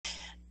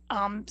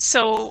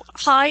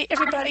Hi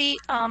everybody.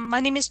 My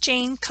name is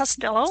Jane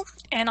Costello,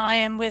 and I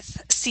am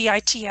with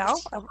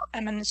CITL.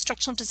 I'm an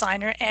instructional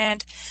designer,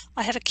 and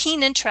I have a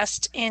keen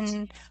interest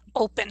in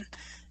open.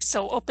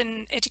 So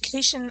open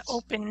education,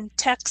 open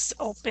text,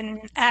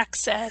 open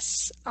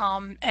access,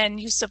 and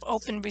use of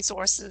open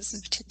resources in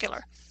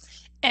particular.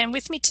 And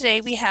with me today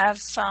we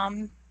have uh,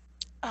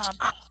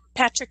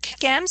 Patrick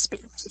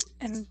Gamsby.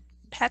 And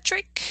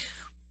Patrick,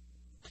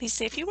 please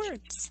say a few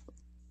words.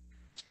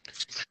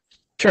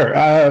 Sure.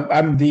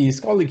 I'm the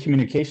scholarly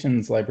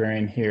communications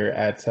librarian here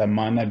at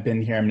MUN. I've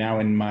been here. I'm now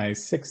in my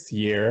sixth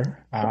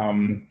year.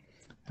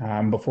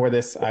 Before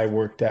this, I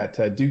worked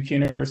at Duke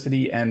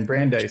University and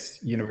Brandeis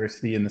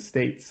University in the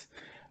States.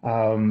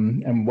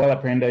 And while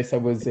at Brandeis, I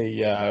was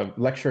a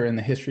lecturer in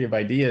the history of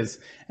ideas.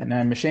 And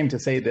I'm ashamed to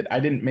say that I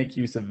didn't make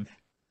use of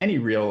any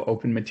real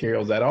open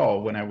materials at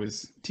all when I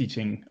was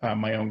teaching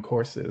my own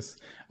courses.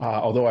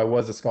 Although I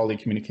was a scholarly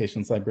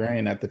communications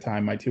librarian at the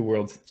time, my two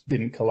worlds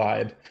didn't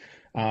collide.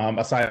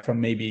 Aside from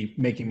maybe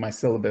making my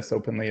syllabus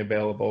openly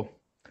available.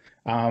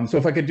 So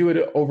if I could do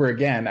it over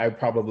again, I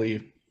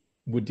probably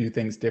would do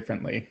things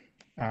differently.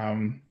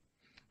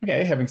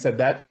 Okay, having said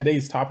that,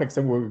 today's topics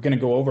that we're going to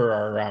go over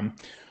are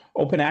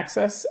open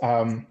access.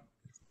 I'll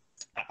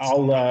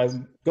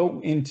go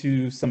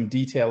into some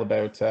detail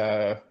about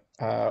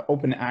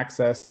open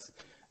access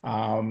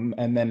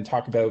and then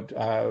talk about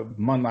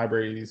MUN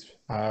Libraries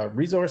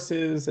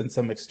resources and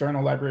some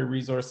external library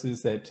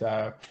resources that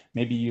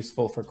may be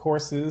useful for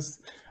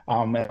courses.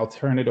 And I'll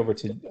turn it over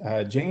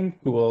to Jane,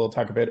 who will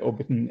talk about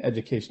open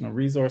educational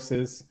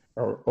resources,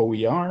 or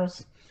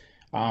OERs.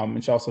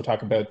 And she'll also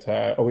talk about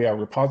OER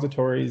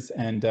repositories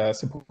and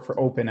support for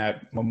open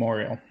at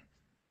Memorial.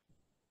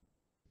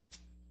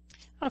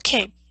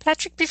 Okay,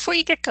 Patrick, before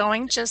you get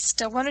going,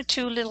 just one or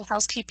two little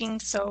housekeeping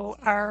so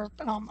our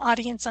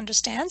audience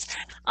understands.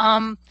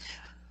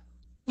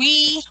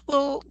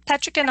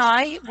 Patrick and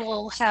I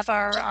will have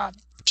our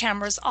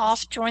cameras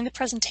off during the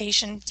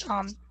presentation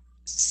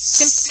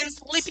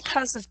simply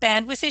because of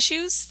bandwidth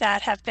issues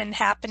that have been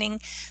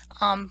happening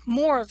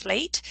more of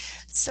late.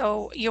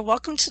 So you're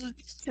welcome to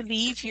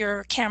leave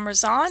your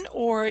cameras on,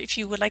 or if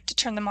you would like to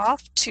turn them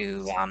off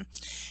to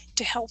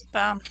help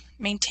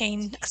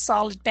maintain a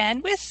solid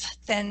bandwidth,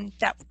 then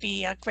that would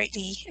be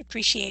greatly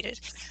appreciated.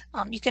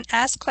 You can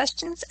ask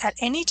questions at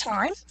any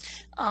time.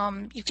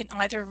 You can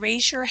either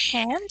raise your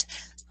hand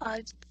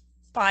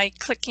by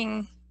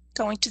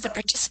going to the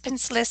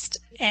participants list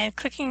and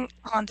clicking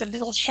on the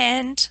little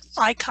hand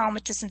icon,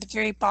 which is in the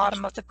very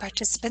bottom of the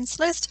participants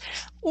list,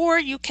 or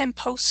you can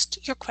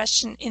post your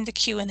question in the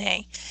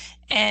Q&A.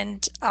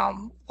 And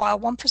while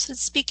one person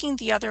is speaking,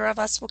 the other of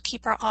us will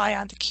keep our eye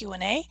on the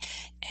Q&A.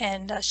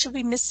 And should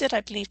we miss it,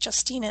 I believe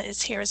Justina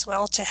is here as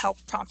well to help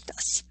prompt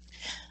us.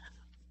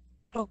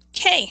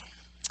 Okay,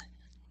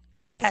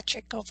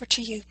 Patrick, over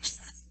to you.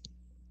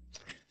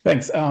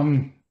 Thanks.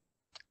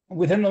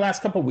 Within the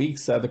last couple of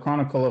weeks, the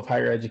Chronicle of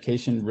Higher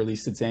Education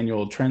released its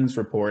annual trends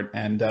report,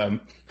 and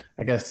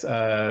I guess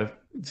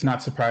it's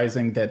not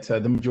surprising that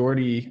the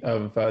majority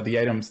of the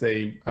items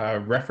they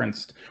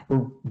referenced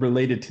were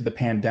related to the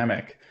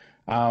pandemic.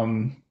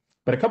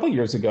 But a couple of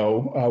years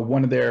ago,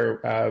 one of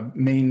their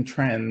main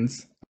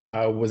trends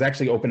was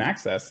actually open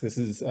access. This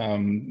is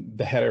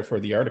the header for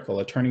the article,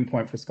 a turning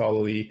point for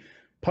scholarly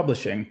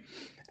publishing.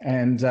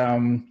 And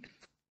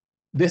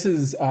this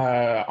is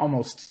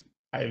almost,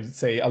 I would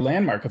say, a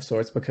landmark of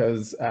sorts,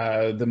 because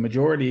the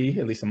majority,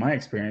 at least in my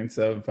experience,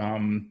 of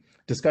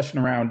discussion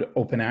around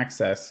open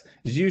access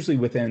is usually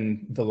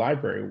within the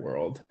library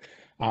world.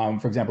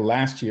 For example,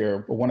 last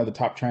year, one of the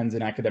top trends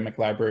in academic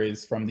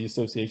libraries from the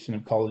Association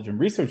of College and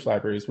Research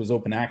Libraries was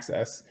open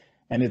access.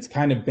 And it's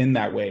kind of been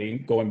that way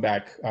going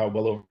back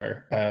well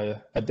over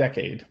a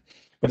decade.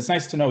 But it's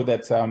nice to know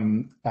that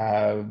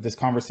this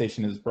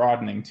conversation is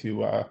broadening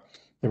to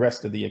the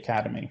rest of the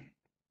academy.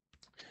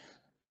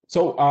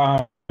 So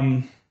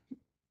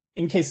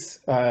in case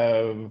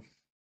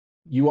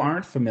you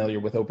aren't familiar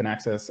with open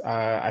access,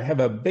 I have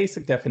a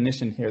basic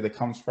definition here that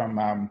comes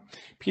from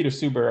Peter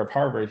Suber of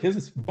Harvard.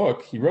 His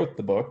book, he wrote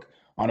the book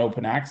on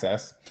open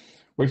access,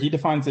 where he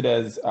defines it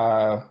as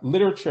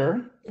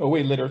literature, OA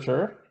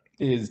literature,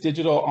 is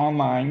digital,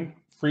 online,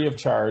 free of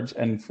charge,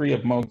 and free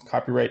of most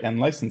copyright and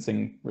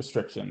licensing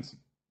restrictions.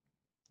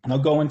 And I'll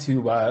go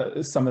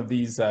into some of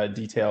these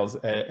details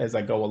as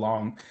I go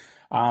along.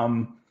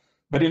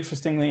 But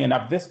interestingly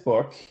enough, this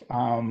book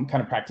kind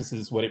of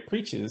practices what it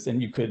preaches,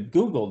 and you could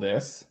Google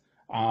this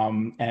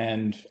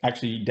and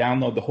actually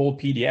download the whole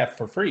PDF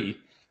for free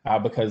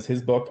because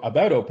his book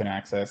about open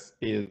access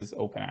is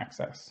open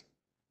access.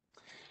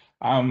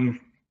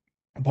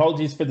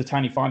 Apologies for the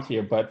tiny font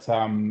here, but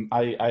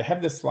I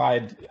have this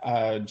slide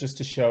just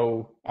to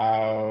show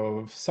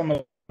some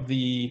of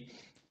the,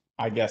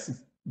 I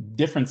guess,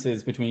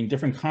 differences between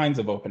different kinds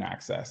of open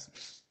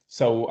access.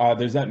 So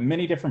there's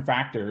many different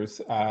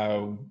factors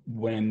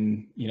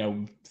when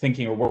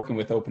thinking or working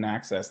with open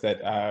access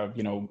that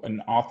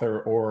an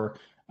author or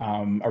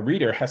a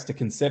reader has to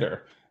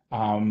consider.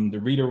 The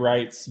reader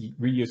rights,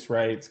 reuse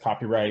rights,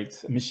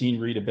 copyrights, machine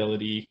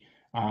readability,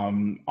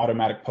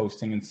 automatic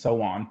posting, and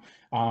so on.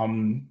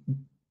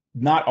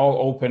 Not all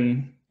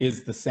open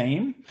is the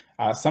same.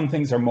 Some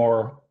things are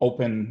more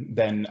open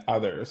than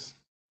others.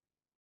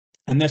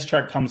 And this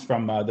chart comes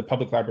from the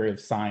Public Library of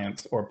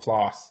Science, or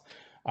PLOS,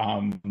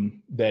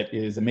 that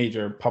is a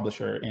major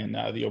publisher in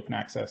the open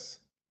access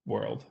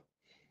world.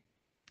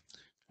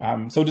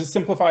 So to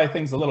simplify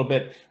things a little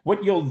bit,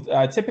 what you'll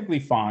typically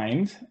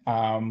find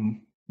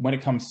when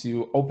it comes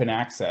to open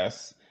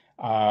access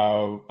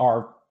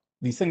are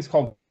these things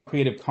called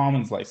Creative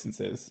Commons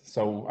licenses.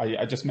 So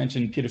I just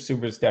mentioned Peter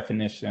Suber's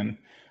definition,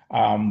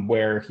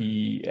 where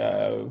he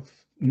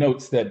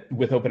notes that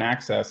with open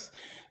access,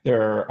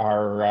 there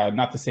are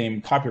not the same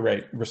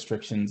copyright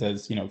restrictions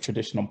as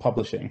traditional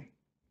publishing.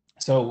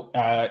 So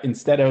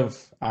instead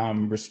of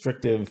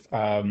restrictive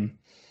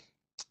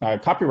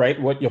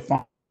copyright, what you'll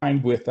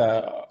find with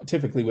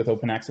typically with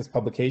open access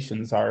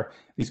publications are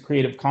these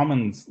Creative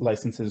Commons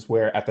licenses,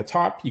 where at the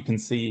top you can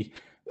see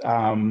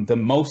the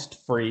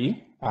most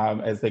free,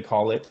 as they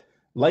call it,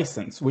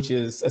 license, which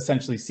is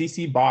essentially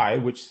CC BY,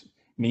 which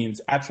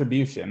means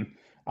attribution.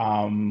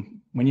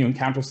 When you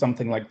encounter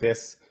something like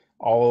this,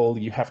 all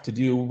you have to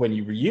do when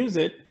you reuse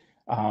it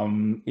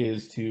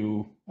is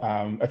to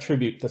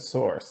attribute the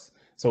source.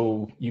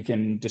 So you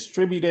can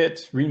distribute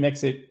it,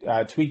 remix it,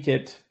 tweak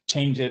it,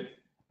 change it,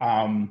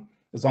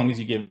 as long as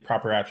you give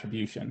proper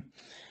attribution.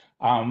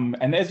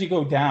 And as you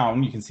go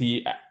down, you can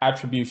see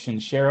attribution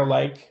share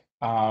alike,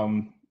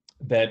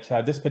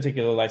 that this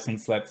particular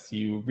license lets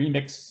you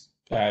remix,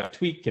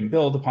 tweak, and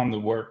build upon the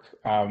work.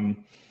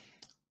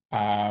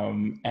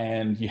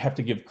 And you have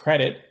to give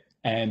credit,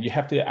 and you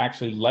have to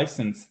actually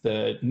license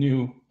the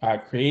new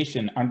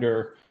creation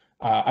under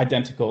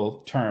identical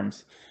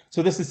terms.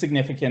 So this is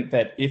significant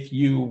that if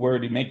you were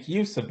to make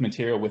use of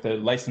material with a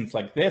license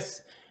like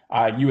this,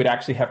 you would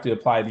actually have to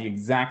apply the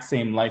exact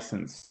same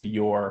license to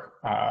your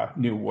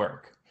new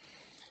work.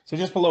 So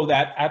just below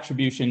that,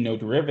 attribution, no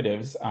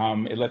derivatives,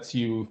 it lets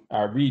you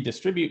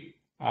redistribute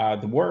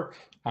the work,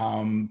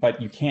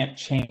 but you can't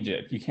change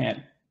it. You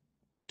can't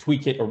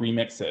tweak it or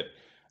remix it.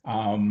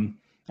 And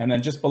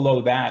then just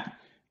below that,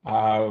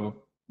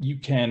 you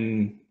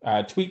can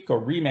tweak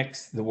or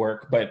remix the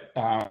work, but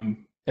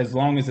as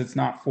long as it's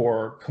not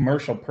for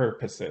commercial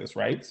purposes,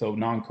 right? So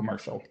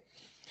non-commercial.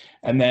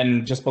 And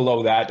then just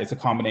below that, it's a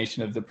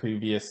combination of the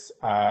previous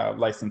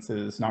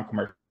licenses,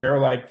 non-commercial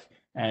alike,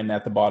 and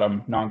at the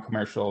bottom,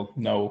 non-commercial,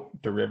 no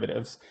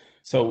derivatives.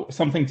 So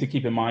something to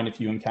keep in mind if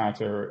you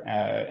encounter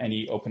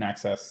any open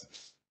access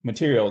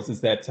materials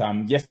is that,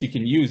 yes, you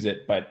can use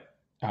it, but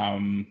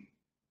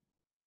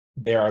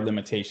there are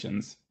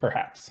limitations,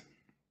 perhaps.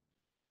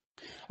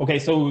 Okay,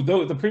 so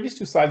the previous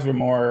two slides were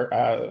more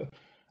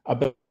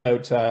about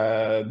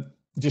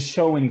just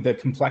showing the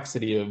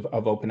complexity of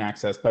open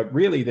access, but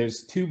really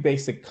there's two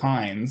basic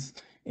kinds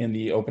in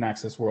the open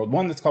access world.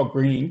 One that's called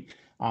green,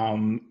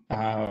 and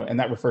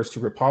that refers to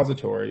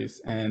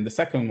repositories, and the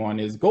second one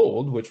is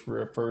gold, which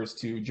refers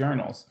to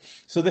journals.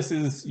 So this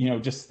is,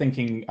 just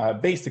thinking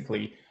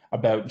basically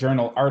about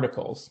journal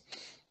articles.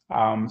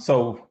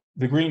 So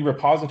the green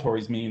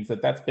repositories means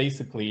that that's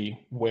basically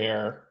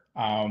where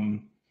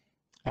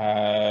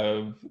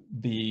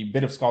the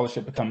bit of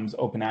scholarship becomes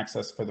open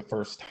access for the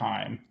first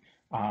time.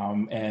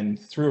 And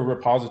through a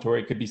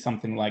repository, it could be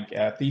something like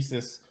a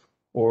thesis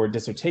or a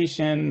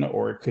dissertation,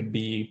 or it could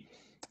be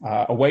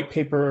a white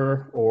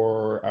paper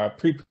or a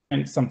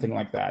preprint, something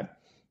like that.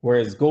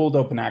 Whereas gold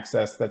open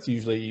access, that's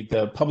usually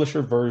the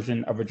publisher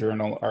version of a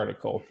journal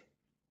article.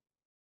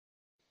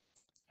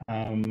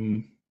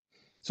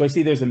 So I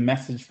see there's a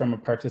message from a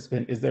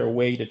participant. Is there a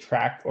way to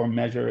track or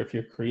measure if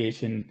your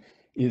creation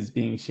is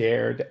being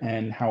shared,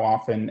 and how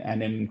often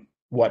and in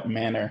what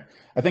manner?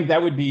 I think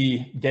that would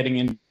be getting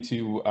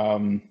into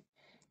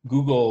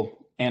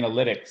Google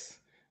Analytics.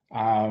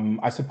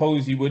 I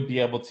suppose you would be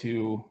able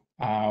to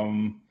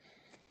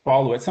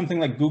follow it. Something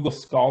like Google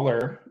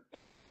Scholar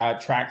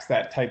tracks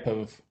that type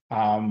of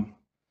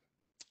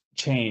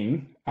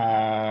chain,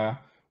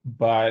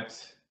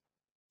 but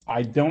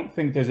I don't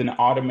think there's an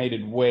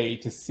automated way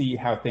to see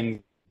how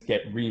things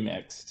get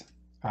remixed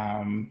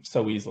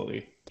so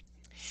easily.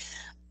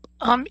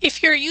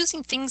 If you're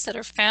using things that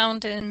are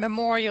found in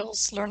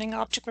Memorial's Learning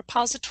Object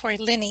Repository,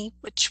 LINI,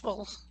 which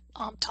we'll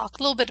talk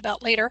a little bit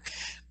about later,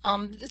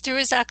 there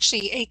is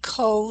actually a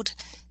code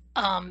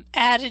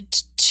added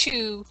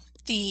to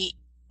the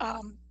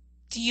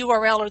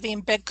URL or the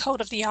embed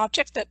code of the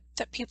object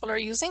that people are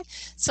using.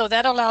 So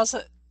that allows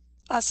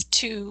us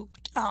to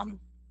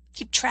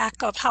keep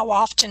track of how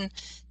often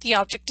the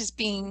object is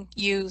being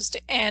used.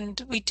 And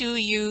we do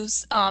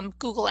use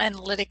Google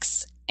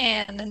Analytics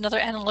and another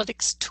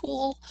analytics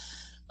tool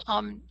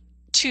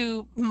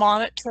to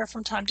monitor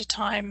from time to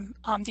time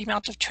the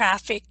amount of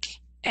traffic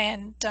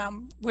and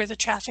where the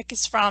traffic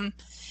is from.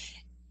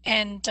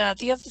 And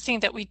the other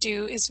thing that we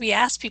do is we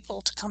ask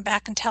people to come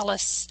back and tell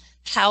us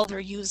how they're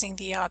using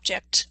the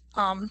object.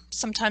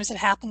 Sometimes it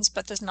happens,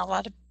 but there's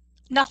not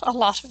a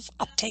lot of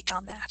uptake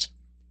on that.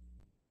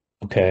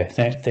 Okay,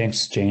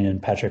 thanks Jane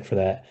and Patrick for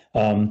that.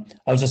 I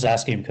was just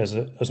asking because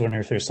I was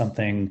wondering if there's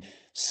something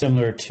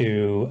similar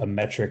to a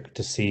metric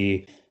to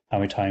see how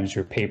many times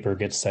your paper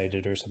gets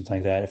cited or something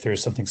like that, if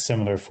there's something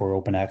similar for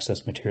open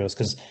access materials,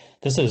 because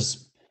this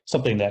is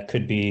something that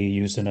could be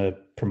used in a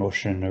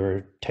promotion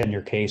or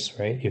tenure case,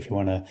 right? If you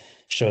want to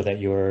show that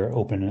your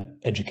open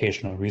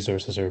educational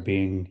resources are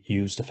being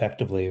used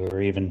effectively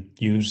or even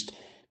used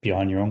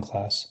beyond your own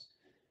class.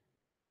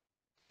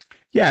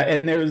 Yeah,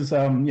 and there's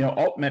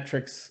alt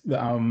metrics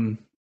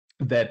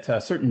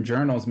that certain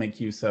journals make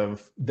use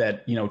of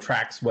that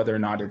tracks whether or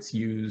not it's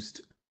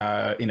used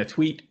in a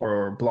tweet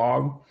or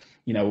blog.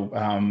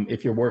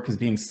 If your work is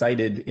being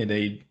cited in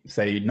a,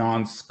 say,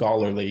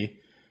 non-scholarly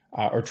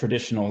or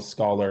traditional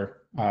scholar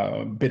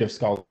bit of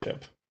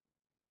scholarship.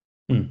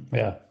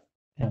 Yeah.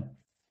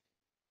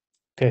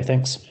 Okay,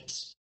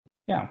 thanks.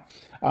 Yeah.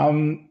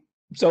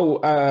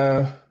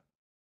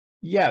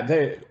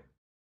 Yeah,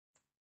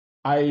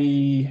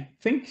 I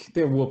think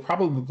there will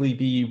probably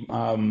be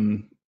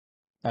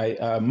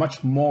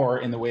much more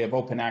in the way of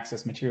open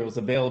access materials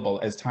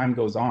available as time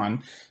goes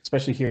on,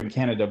 especially here in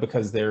Canada,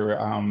 because they're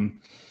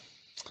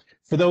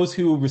for those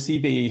who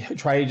receive a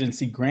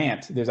tri-agency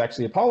grant, there's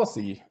actually a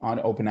policy on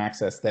open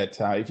access that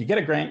if you get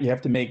a grant, you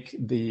have to make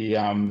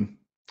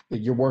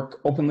your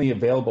work openly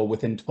available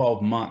within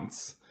 12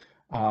 months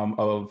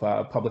of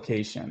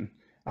publication.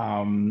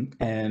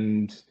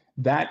 And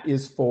that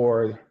is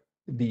for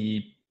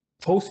the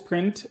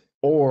postprint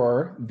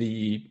or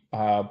the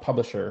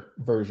publisher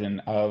version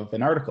of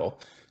an article.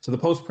 So the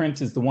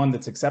postprint is the one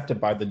that's accepted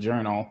by the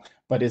journal,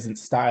 but isn't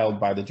styled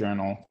by the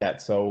journal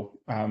yet. So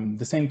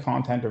the same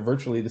content or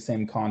virtually the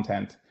same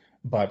content,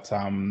 but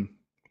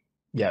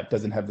yeah, it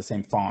doesn't have the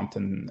same font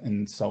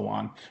and so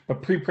on.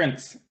 But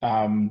preprints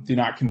do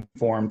not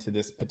conform to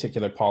this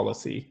particular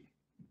policy.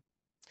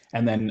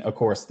 And then, of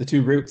course, the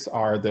two routes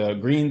are the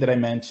green that I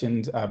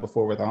mentioned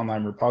before with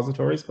online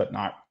repositories, but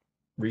not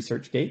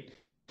ResearchGate,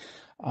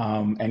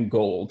 and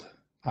gold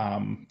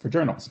for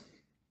journals.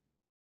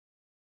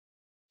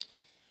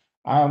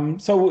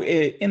 So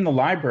in the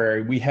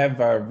library, we have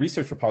a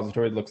research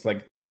repository that looks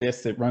like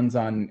this. It runs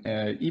on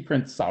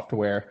ePrint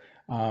software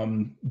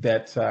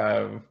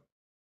that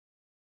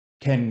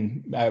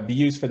can be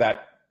used for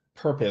that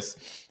purpose.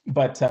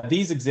 But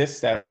these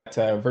exist at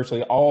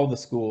virtually all the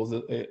schools,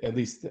 at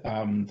least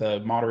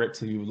the moderate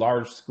to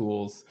large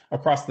schools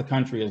across the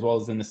country, as well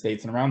as in the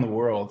States and around the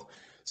world.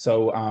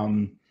 So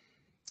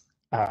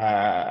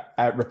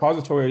at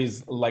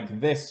repositories like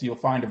this, you'll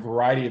find a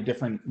variety of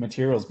different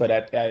materials, but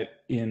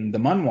in the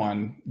MUN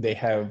one, they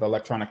have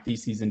electronic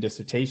theses and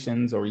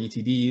dissertations, or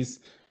ETDs,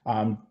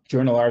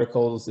 journal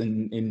articles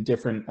in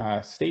different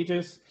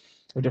stages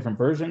or different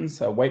versions,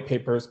 white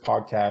papers,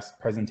 podcasts,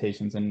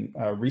 presentations, and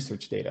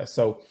research data.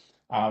 So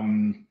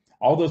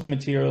all those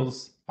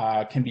materials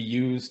can be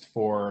used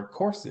for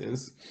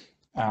courses.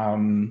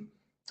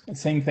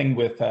 Same thing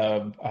with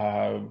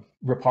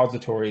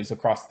repositories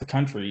across the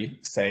country,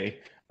 say,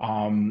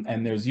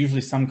 and there's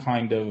usually some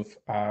kind of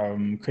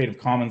Creative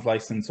Commons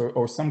license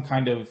or some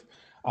kind of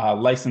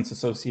license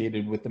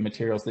associated with the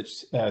materials that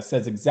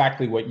says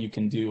exactly what you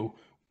can do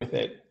with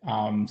it.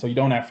 So you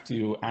don't have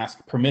to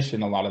ask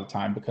permission a lot of the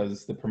time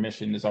because the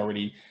permission is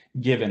already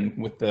given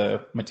with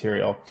the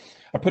material.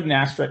 I put an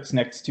asterisk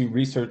next to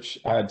research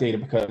data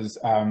because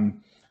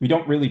we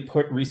don't really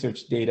put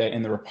research data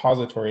in the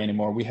repository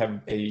anymore. We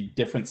have a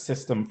different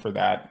system for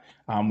that,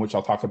 which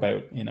I'll talk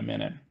about in a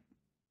minute.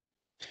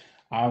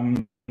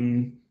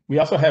 We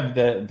also have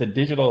the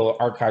Digital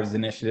Archives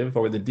Initiative,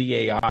 or the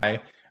DAI,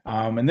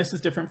 and this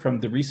is different from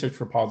the research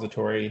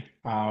repository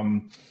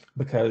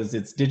because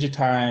it's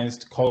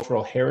digitized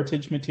cultural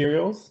heritage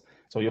materials.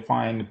 So you'll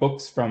find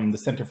books from the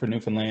Center for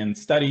Newfoundland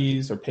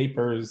Studies, or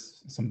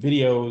papers, some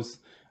videos,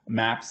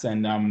 maps,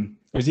 and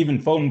there's even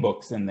phone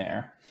books in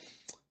there.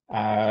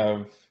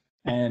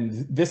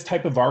 And this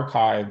type of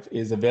archive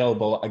is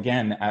available,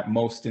 again, at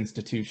most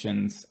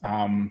institutions,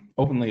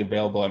 openly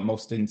available at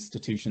most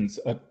institutions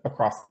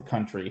across the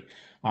country.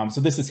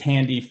 So this is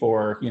handy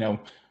for,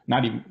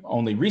 not even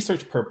only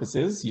research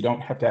purposes. You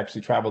don't have to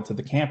actually travel to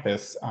the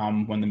campus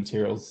when the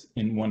material's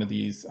in one of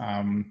these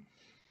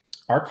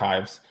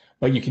archives,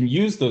 but you can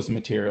use those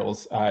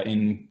materials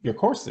in your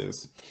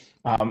courses.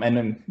 And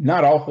then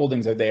not all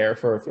holdings are there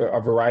for a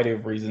variety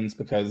of reasons,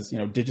 because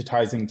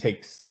digitizing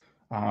takes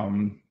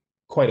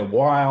quite a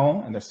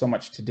while, and there's so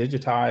much to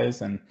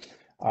digitize, and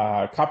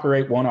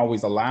copyright won't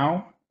always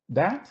allow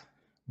that.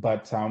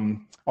 But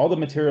all the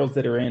materials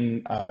that are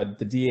in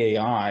the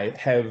DAI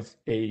have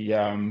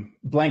a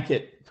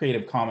blanket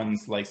Creative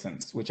Commons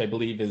license, which I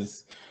believe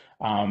is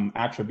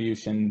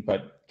attribution,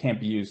 but can't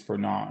be used for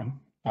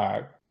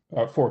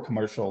for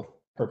commercial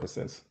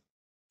purposes.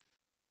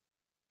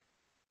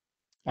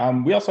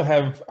 We also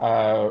have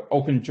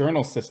open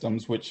journal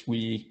systems, which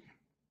we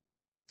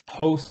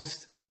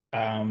host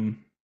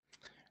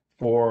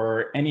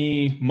for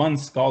any MUN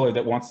scholar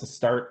that wants to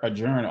start a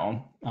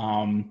journal.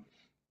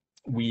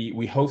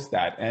 We host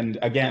that. And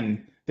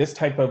again, this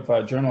type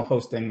of journal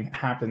hosting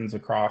happens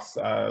across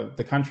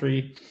the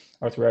country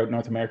or throughout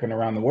North America and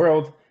around the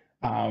world.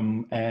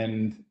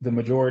 and the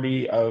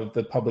majority of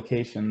the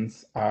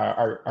publications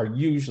are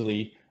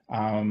usually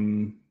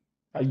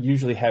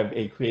have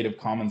a Creative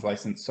Commons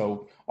license.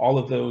 So all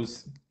of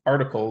those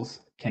articles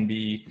can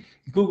be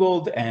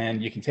Googled,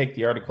 and you can take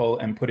the article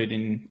and put it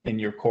in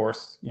your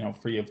course,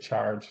 free of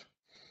charge.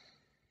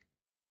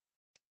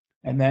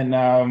 And then,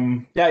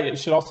 yeah, I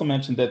should also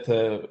mention that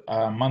the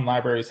MUN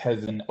Libraries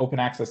has an open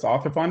access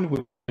author fund,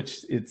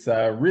 which it's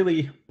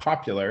really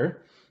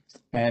popular,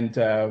 and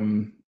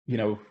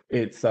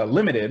it's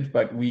limited,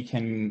 but we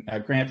can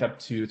grant up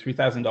to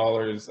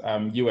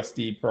 $3,000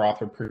 USD per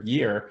author per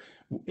year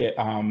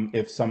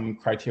if some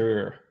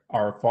criteria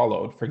are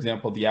followed. For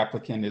example, the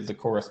applicant is a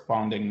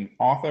corresponding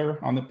author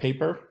on the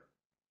paper,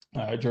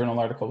 journal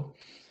article,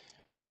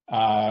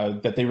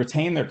 that they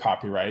retain their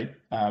copyright,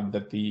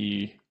 that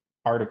the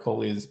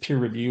article is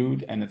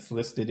peer-reviewed and it's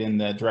listed in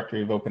the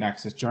Directory of Open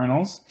Access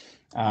Journals.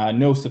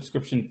 No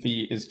subscription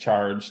fee is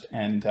charged,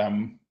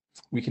 and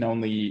we can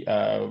only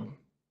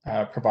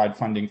provide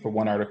funding for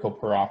one article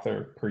per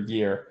author per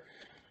year.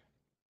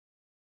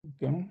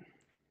 Go.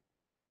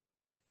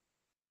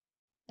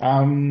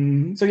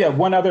 So yeah,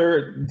 one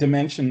other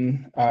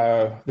dimension,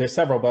 there's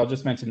several, but I'll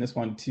just mention this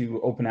one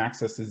to open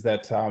access, is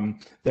that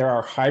there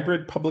are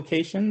hybrid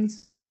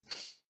publications.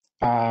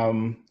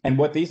 And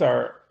what these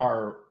are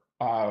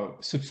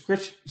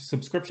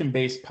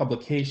subscription-based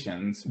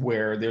publications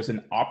where there's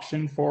an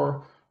option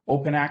for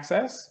open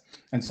access.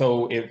 And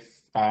so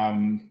if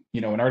an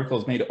article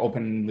is made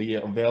openly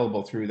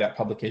available through that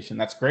publication,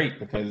 that's great,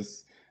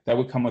 because that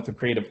would come with a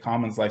Creative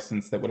Commons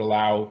license that would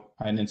allow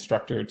an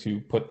instructor to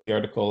put the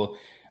article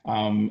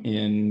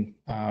in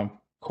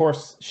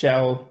course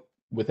shell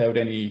without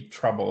any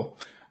trouble.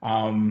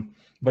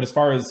 But as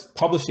far as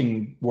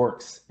publishing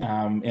works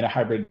in a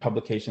hybrid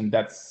publication,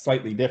 that's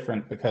slightly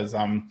different, because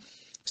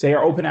say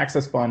our open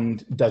access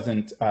fund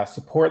doesn't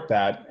support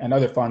that, and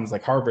other funds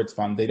like Harvard's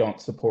fund, they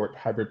don't support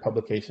hybrid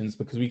publications,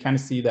 because we kind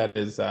of see that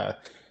as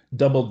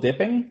double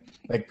dipping.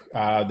 Like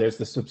there's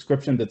the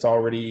subscription that's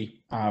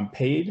already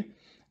paid,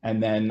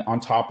 and then on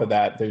top of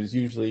that, there's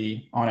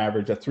usually on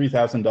average a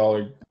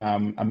 $3,000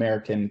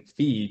 American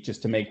fee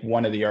just to make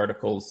one of the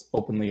articles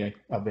openly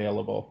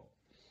available.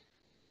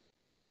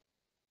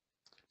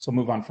 So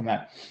move on from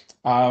that.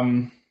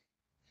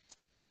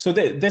 So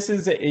this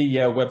is a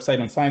website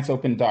on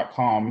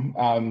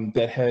scienceopen.com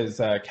that has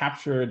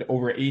captured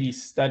over 80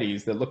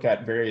 studies that look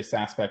at various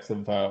aspects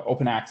of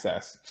open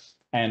access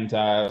and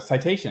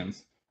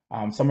citations.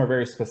 Some are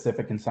very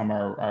specific and some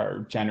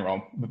are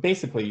general. But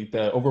basically,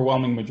 the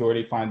overwhelming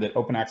majority find that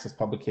open access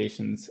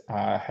publications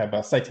have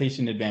a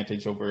citation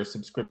advantage over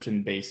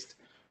subscription-based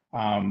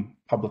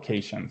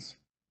publications.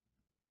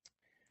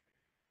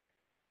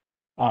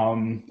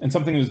 And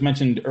something that was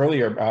mentioned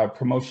earlier,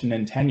 promotion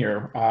and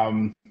tenure.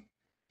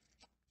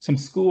 Some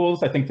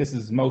schools, I think this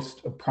is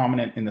most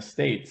prominent in the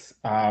States,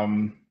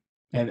 and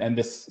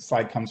this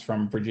slide comes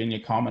from Virginia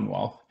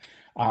Commonwealth.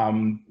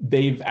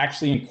 They've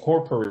actually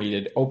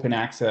incorporated open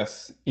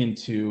access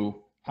into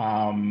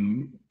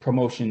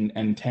promotion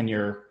and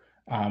tenure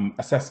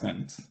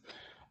assessments.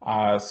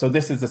 So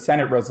this is a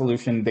Senate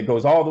resolution that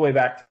goes all the way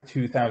back to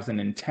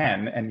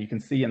 2010, and you can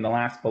see in the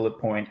last bullet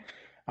point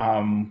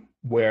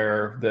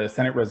where the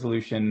Senate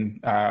resolution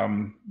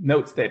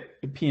notes that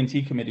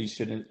P&T committees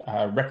should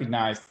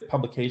recognize the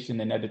publication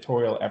and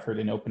editorial effort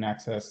in open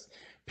access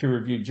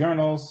peer-reviewed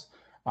journals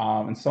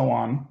and so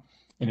on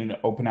in an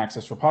open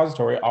access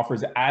repository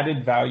offers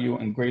added value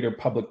and greater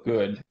public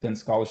good than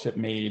scholarship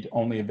made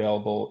only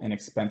available in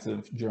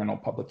expensive journal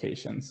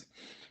publications.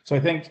 So I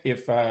think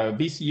if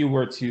VCU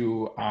were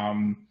to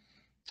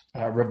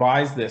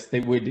revise this,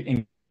 they would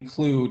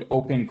include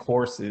open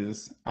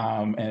courses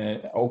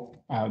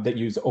that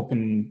use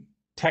open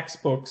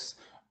textbooks,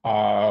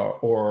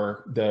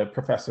 or the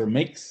professor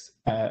makes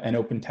an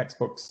open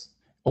textbook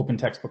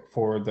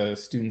for the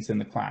students in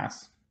the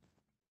class.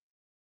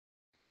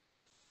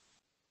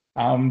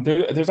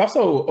 There's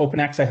also open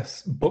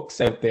access books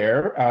out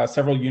there.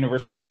 Several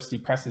university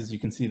presses, you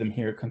can see them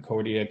here: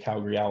 Concordia,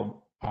 Calgary,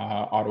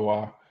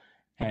 Ottawa,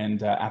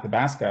 and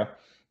Athabasca,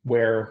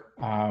 where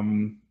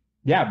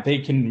yeah, they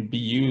can be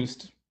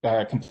used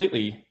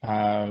completely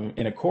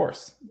in a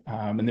course,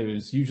 and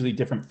there's usually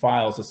different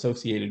files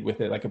associated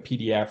with it, like a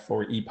PDF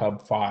or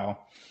EPUB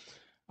file.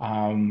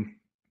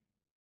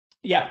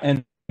 Yeah,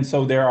 and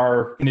so there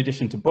are, in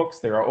addition to books,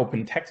 there are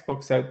open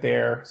textbooks out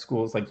there,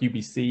 schools like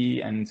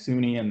UBC and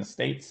SUNY in the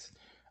States.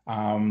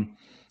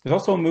 There's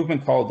also a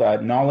movement called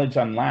Knowledge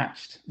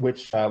Unlatched,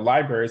 which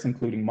libraries,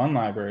 including MUN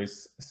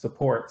Libraries,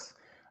 supports,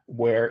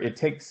 where it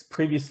takes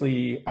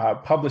previously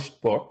published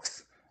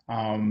books,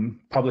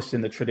 published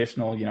in the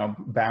traditional,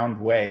 bound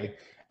way,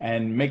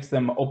 and makes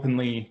them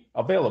openly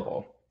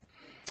available.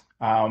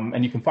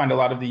 And you can find a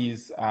lot of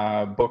these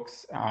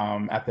books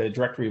at the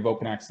Directory of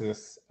Open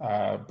Access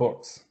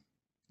Books,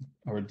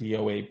 or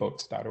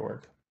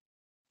doabooks.org.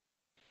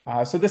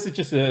 So this is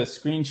just a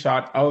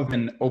screenshot of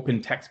an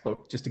open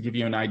textbook, just to give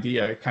you an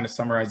idea. It kind of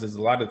summarizes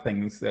a lot of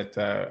things that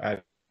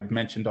I've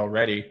mentioned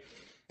already.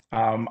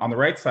 On the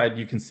right side,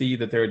 you can see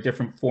that there are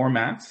different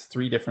formats,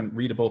 3 different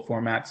readable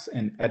formats,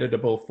 an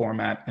editable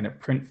format, and a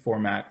print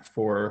format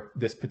for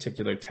this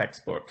particular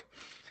textbook.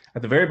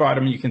 At the very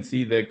bottom, you can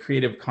see the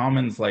Creative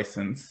Commons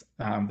license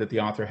that the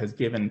author has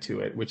given to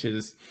it, which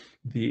is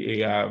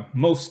the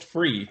most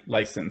free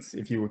license,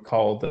 if you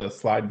recall the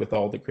slide with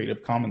all the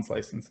Creative Commons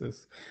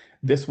licenses.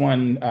 This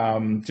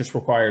one just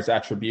requires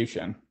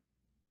attribution.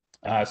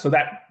 So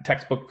that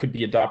textbook could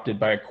be adopted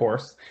by a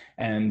course,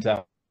 and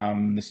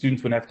the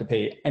students wouldn't have to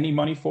pay any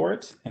money for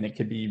it, and it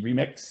could be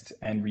remixed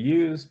and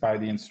reused by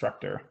the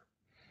instructor.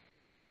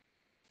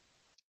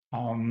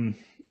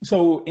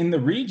 So in the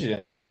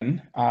region,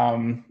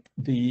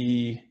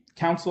 the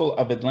Council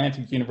of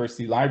Atlantic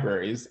University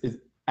Libraries is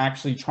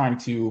actually trying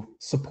to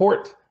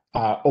support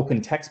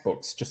open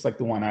textbooks, just like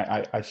the one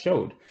I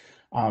showed.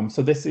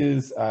 So this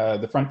is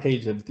the front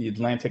page of the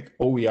Atlantic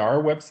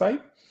OER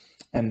website.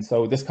 And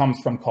so this comes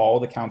from CAUL,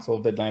 the Council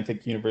of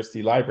Atlantic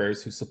University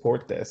Libraries, who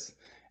support this.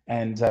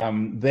 And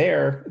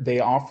there they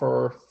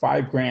offer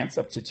 5 grants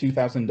up to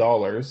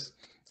 $2,000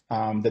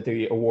 that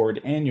they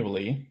award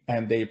annually,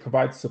 and they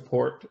provide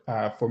support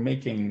for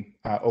making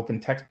open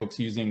textbooks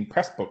using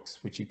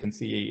Pressbooks, which you can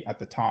see at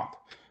the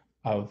top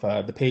of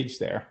the page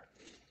there.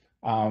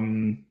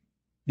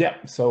 Yeah,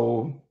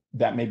 so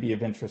that may be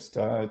of interest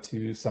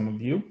to some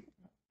of you.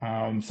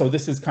 So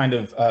this is kind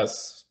of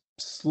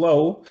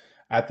slow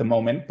at the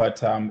moment,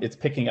 but it's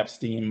picking up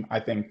steam, I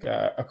think,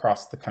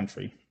 across the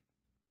country.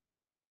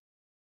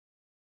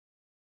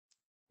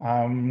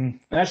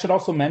 And I should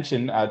also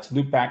mention, to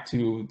loop back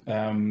to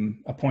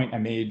a point I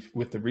made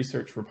with the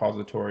research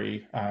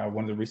repository,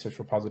 one of the research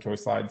repository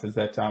slides, is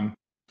that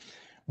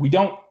we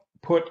don't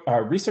put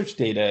research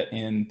data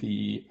in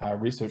the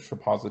research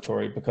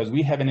repository because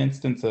we have an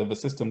instance of a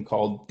system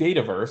called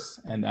Dataverse,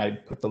 and I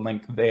put the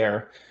link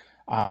there.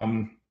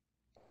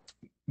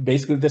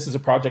 Basically, this is a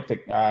project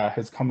that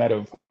has come out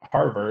of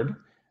Harvard,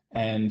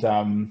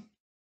 and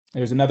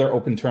there's another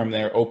open term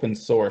there, open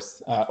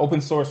source. Open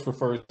source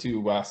refers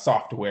to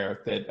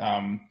software that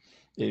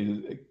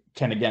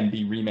can again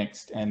be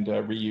remixed and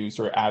reused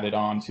or added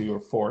on to or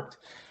forked,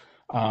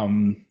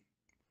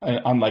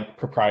 unlike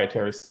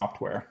proprietary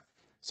software.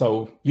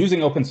 So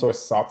using open source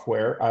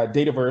software,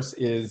 Dataverse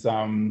is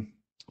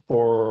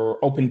for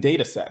open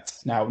data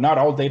sets. Now, not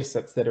all data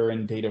sets that are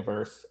in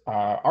Dataverse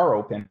are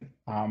open.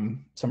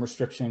 Some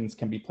restrictions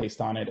can be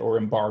placed on it or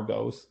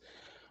embargoes.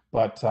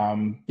 But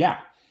yeah,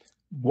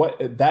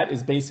 what that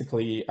is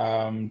basically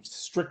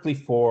strictly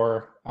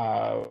for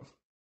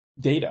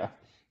data,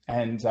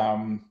 and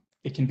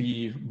it can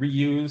be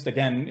reused.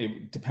 Again,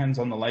 it depends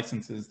on the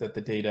licenses that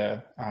the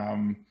data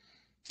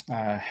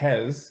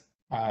has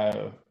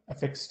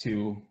affixed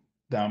to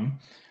them.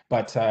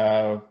 But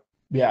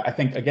yeah, I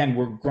think, again,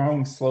 we're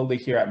growing slowly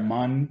here at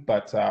MUN,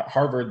 but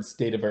Harvard's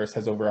Dataverse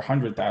has over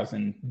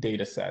 100,000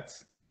 data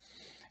sets.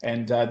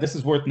 And this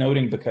is worth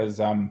noting because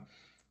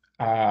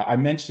I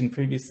mentioned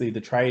previously the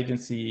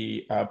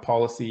tri-agency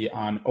policy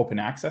on open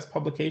access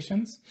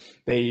publications.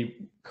 They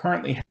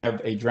currently have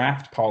a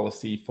draft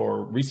policy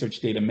for research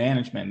data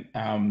management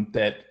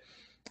that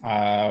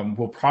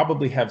will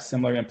probably have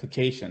similar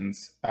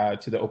implications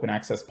to the open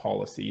access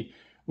policy,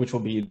 which will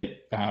be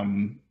that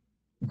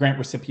grant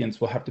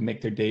recipients will have to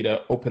make their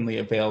data openly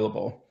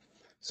available.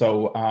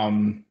 So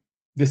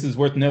this is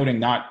worth noting,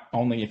 not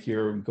only if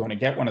you're going to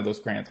get one of those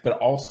grants, but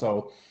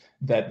also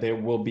that there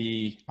will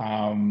be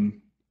a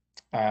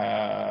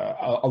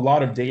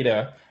lot of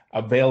data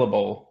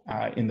available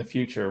in the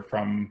future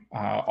from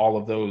all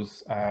of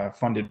those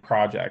funded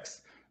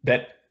projects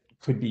that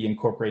could be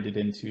incorporated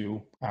into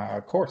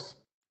a course.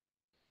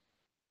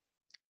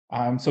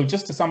 So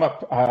just to sum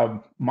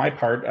up my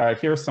part,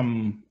 here are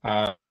some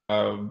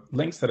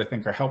links that I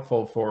think are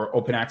helpful for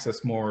open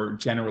access more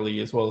generally,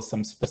 as well as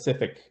some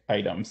specific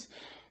items.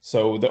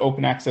 So the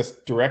open access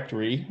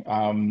directory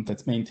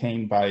that's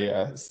maintained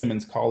by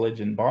Simmons College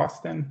in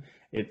Boston,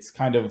 it's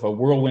kind of a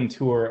whirlwind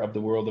tour of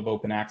the world of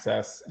open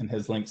access and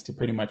has links to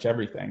pretty much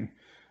everything.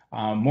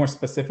 More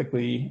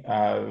specifically,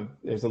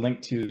 there's a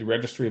link to the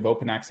Registry of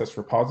Open Access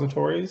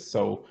Repositories.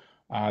 So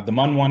the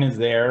MUN one is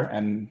there,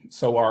 and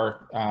so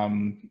are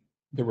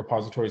the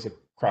repositories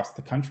across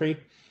the country.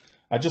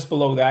 Just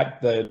below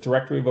that, the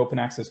Directory of Open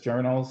Access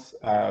Journals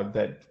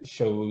that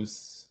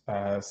shows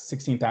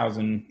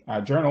 16,000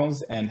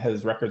 journals and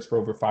has records for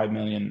over 5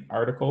 million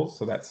articles,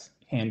 so that's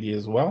handy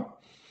as well.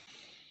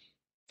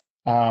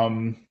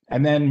 And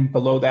then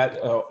below that,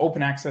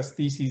 open access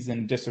theses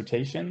and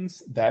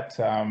dissertations that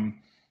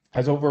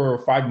has over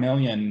 5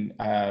 million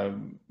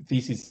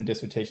theses and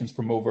dissertations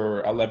from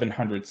over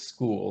 1,100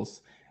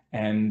 schools.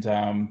 And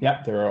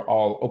yeah, they're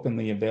all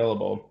openly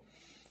available.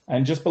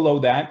 And just below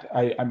that,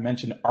 I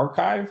mentioned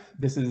archive.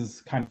 This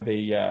is kind of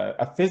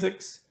a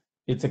physics,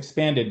 it's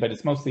expanded, but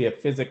it's mostly a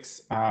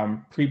physics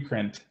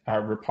preprint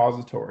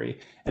repository,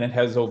 and it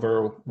has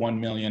over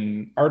 1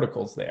 million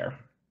articles there.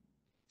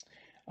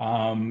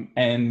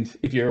 And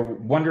if you're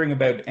wondering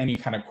about any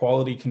kind of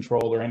quality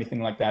control or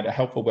anything like that, a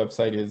helpful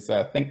website is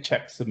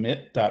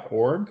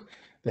thinkchecksubmit.org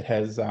that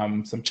has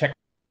some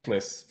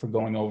checklists for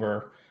going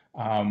over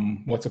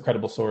what's a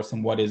credible source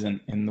and what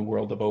isn't in the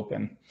world of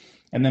open.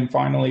 And then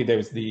finally,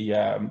 there's the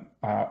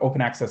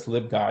Open Access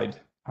LibGuide,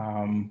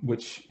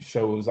 which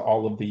shows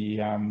all of the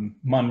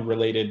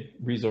MUN-related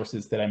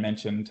resources that I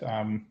mentioned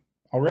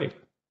already.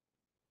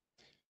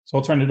 So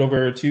I'll turn it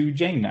over to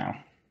Jane now.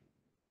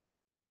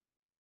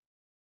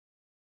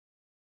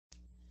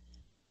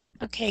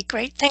 Okay,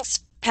 great. Thanks,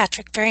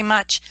 Patrick, very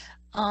much.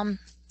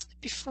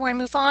 Before I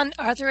move on,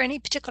 are there any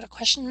particular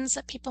questions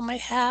that people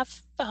might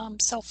have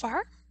so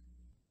far?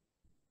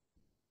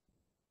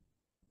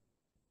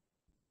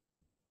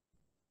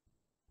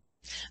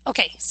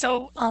 Okay,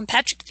 so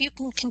Patrick, if you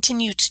can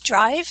continue to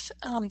drive,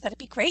 that'd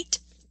be great.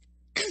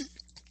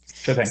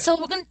 Sure thing. So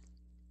we're going to,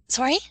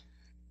 sorry?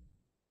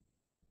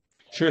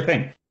 Sure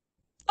thing.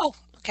 Oh,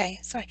 okay,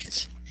 sorry.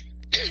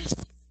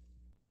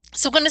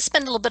 So we're going to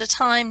spend a little bit of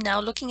time now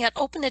looking at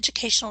open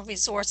educational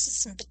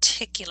resources in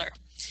particular.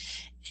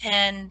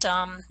 And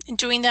in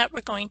doing that,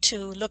 we're going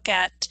to look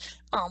at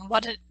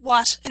what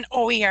an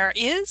OER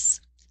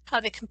is, how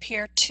they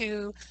compare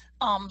to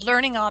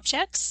learning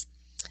objects,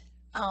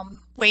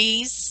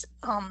 ways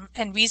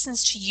and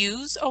reasons to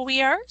use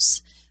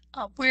OERs,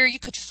 where you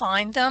could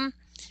find them,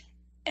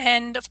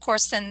 and of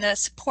course then the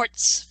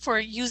supports for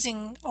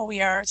using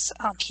OERs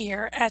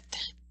here at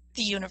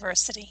the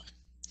university.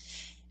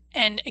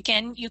 And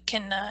again, you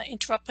can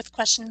interrupt with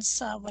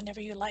questions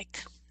whenever you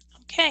like.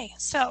 Okay,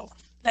 so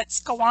let's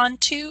go on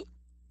to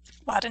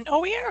what an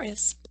OER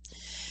is.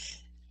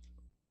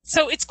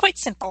 So it's quite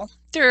simple.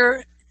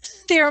 There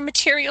are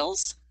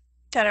materials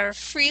that are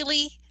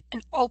freely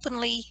and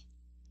openly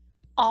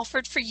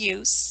offered for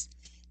use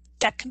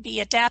that can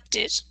be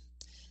adapted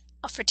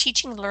for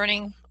teaching,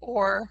 learning,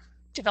 or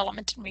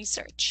development and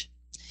research.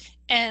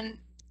 And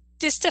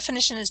this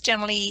definition is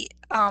generally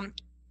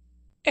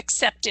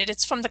accepted.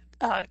 It's from the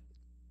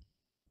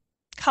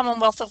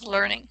Commonwealth of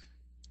Learning.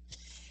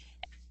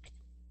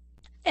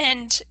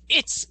 And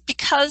it's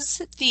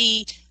because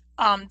the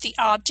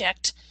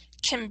object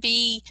can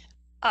be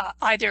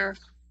either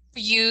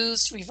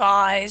reused,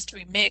 revised,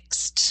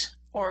 remixed,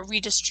 or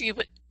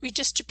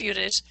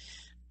redistributed,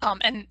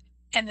 and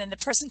then the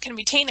person can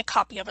retain a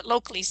copy of it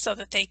locally so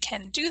that they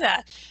can do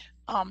that.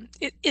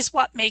 It is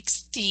what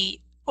makes the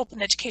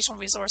open educational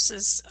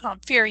resources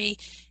very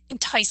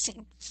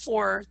enticing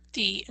for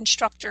the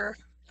instructor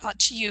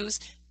to use,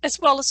 as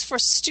well as for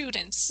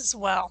students as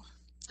well.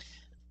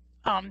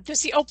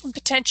 There's the open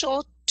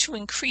potential to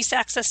increase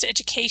access to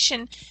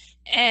education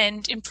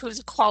and improve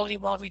the quality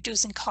while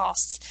reducing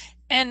costs.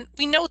 And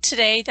we know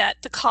today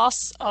that the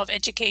costs of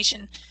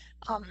education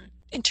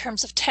in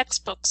terms of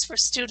textbooks for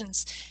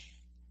students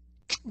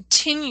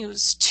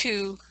continues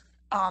to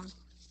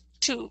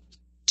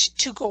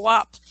go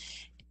up.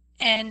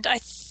 And I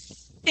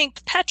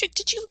think, Patrick,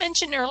 did you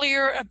mention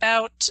earlier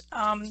about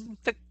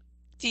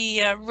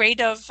the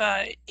rate of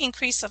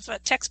increase of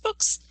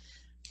textbooks?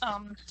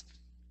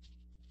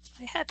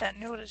 I had that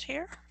noted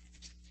here.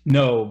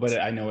 No, but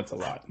I know it's a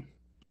lot.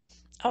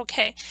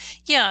 Okay,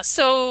 yeah,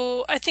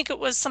 so I think it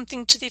was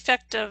something to the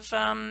effect of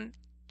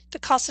the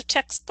cost of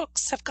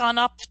textbooks have gone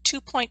up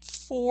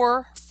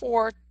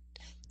 2.44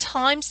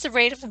 times the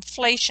rate of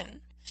inflation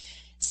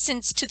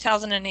since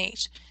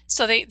 2008.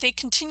 So they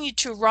continue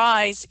to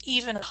rise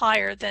even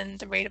higher than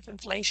the rate of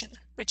inflation,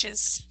 which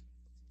is,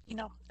 you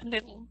know, a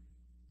little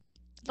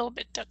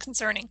bit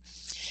concerning.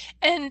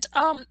 And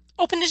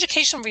open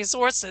educational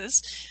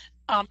resources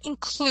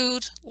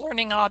include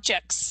learning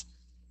objects.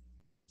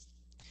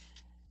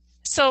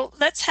 So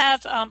let's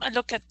have a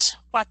look at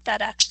what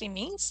that actually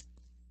means.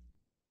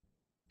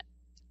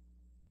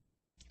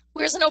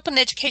 Whereas an open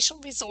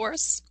educational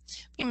resource,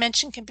 we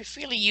mentioned, can be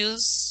freely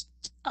used,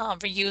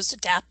 reused,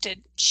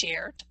 adapted,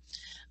 shared.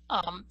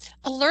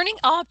 A learning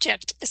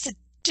object is a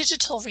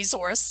digital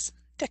resource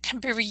that can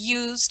be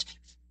reused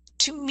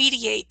to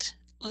mediate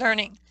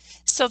learning.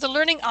 So the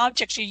learning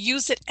object, you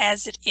use it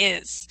as it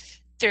is.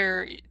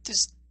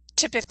 There's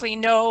typically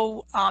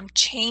no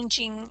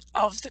changing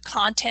of the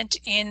content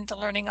in the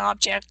learning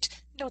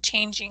object, no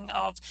changing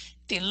of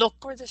the look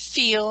or the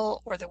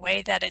feel or the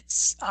way that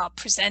it's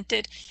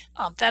presented.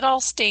 That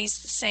all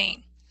stays the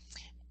same.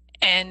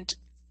 And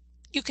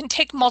you can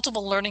take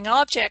multiple learning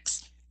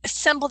objects,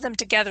 assemble them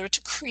together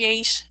to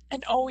create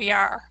an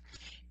OER.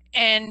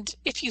 And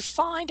if you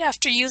find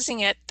after using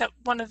it that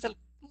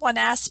one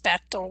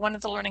aspect or one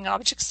of the learning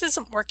objects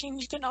isn't working,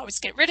 you can always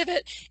get rid of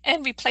it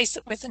and replace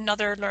it with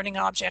another learning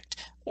object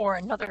or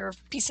another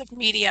piece of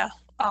media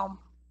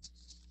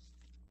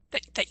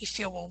that you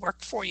feel will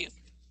work for you.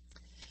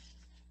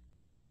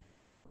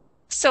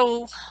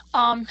 So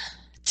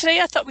today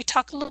I thought we'd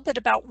talk a little bit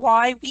about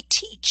why we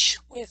teach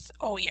with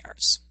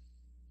OERs.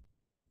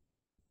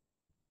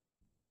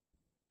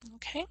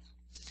 Okay.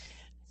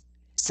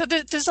 So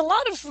there's a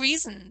lot of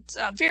reasons,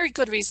 very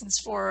good reasons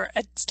for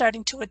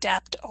starting to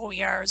adapt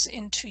OERs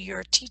into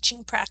your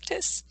teaching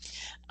practice.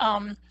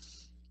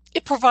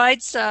 It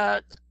provides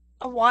a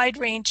wide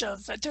range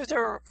of,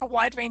 there are a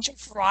wide range of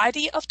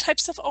variety of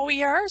types of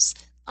OERs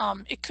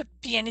It could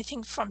be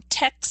anything from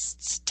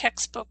texts,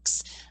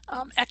 textbooks,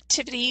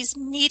 activities,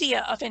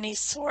 media of any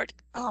sort,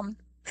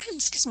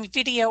 excuse me,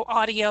 video,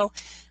 audio,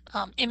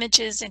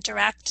 images,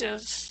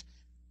 interactive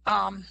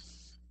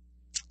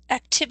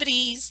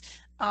activities.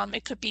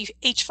 It could be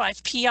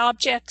H5P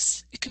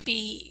objects. It could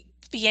be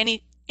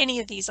any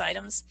of these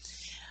items.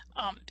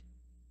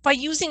 By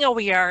using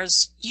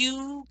OERs,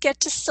 you get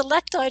to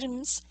select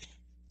items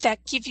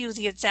that give you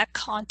the exact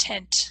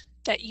content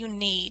that you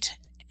need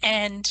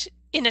and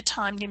in a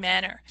timely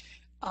manner.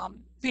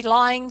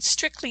 Relying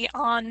strictly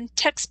on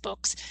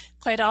textbooks,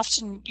 quite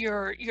often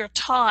you're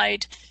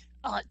tied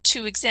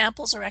to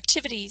examples or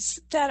activities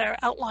that are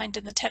outlined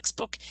in the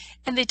textbook,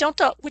 and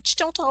which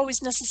don't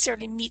always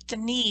necessarily meet the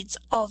needs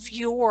of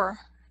your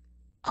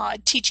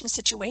teaching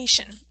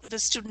situation with the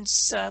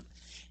students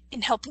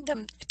in helping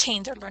them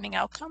attain their learning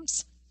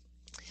outcomes.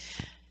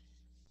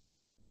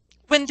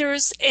 When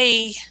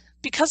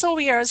because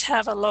OERs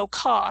have a low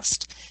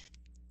cost,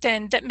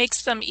 then that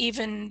makes them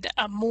even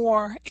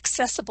more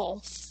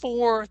accessible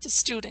for the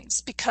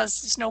students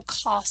because there's no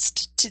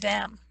cost to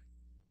them.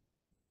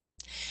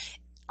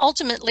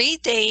 Ultimately,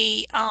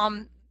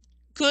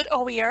 good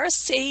OERs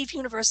save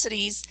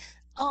universities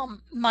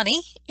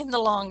money in the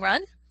long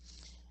run,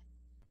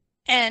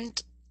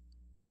 and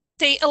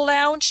they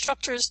allow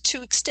instructors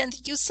to extend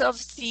the use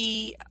of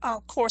the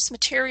course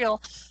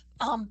material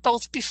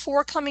both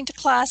before coming to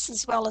class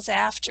as well as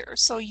after.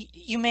 So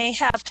you may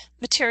have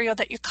material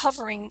that you're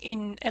covering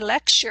in a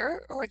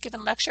lecture or a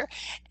given lecture,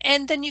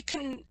 and then you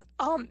could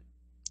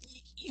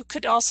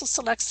also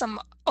select some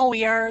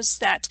OERs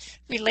that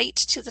relate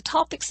to the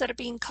topics that are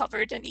being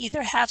covered and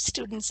either have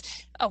students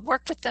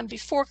work with them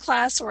before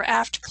class or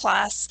after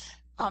class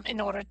in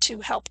order to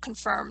help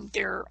confirm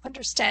their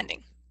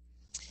understanding.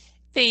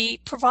 They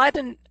provide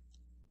the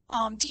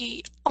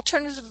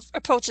alternative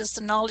approaches.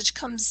 The knowledge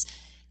comes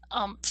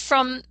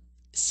from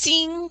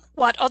seeing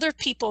what other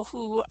people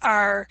who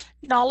are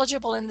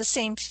knowledgeable in the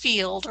same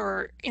field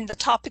or in the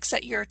topics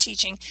that you're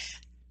teaching,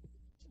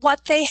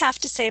 what they have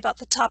to say about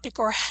the topic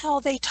or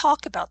how they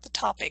talk about the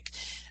topic.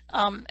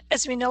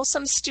 As we know,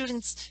 some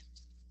students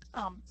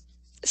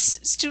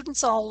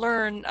all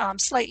learn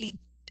slightly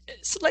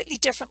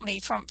differently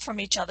from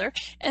each other,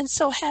 and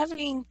so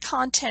having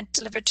content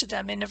delivered to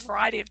them in a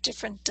variety of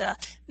different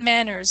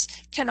manners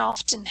can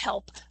often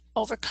help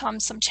overcome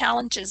some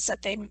challenges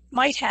that they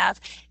might have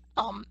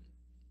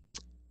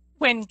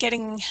when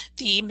getting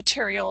the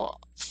material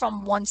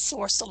from one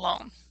source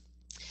alone.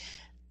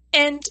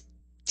 And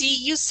the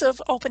use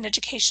of open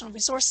educational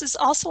resources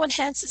also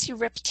enhances your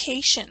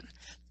reputation,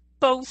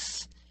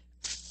 both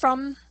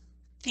from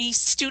the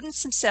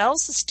students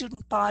themselves, the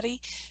student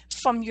body,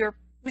 from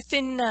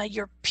within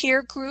your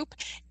peer group,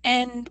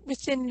 and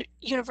within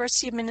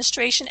university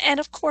administration, and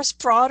of course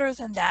broader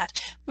than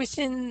that,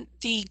 within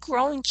the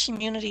growing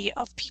community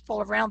of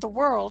people around the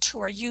world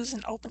who are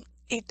using open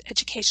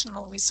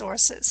educational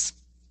resources.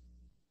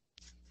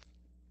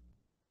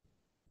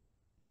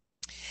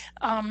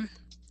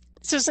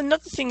 So there's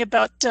another thing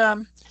about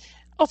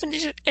open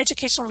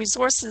educational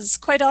resources.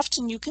 Quite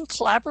often you can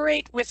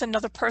collaborate with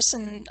another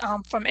person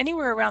from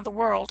anywhere around the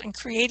world in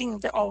creating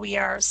the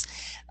OERs.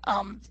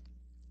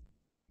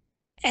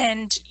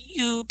 And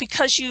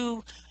because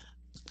you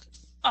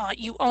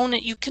own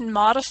it, you can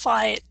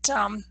modify it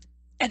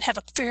and have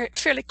a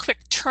fairly quick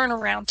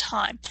turnaround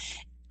time,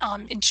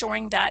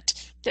 ensuring that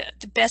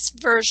the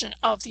best version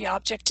of the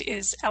object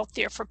is out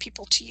there for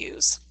people to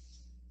use.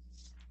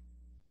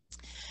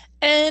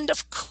 And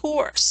of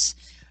course,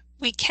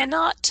 we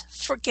cannot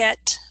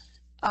forget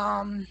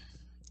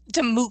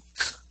the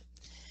MOOC,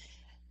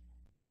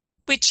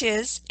 which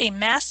is a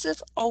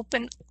massive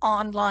open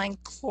online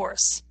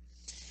course.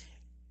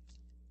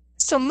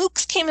 So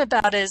MOOCs came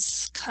about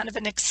as kind of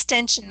an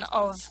extension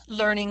of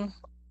learning,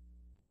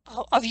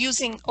 of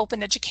using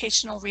open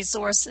educational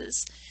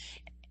resources.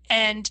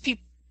 And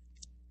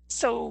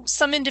so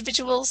some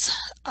individuals,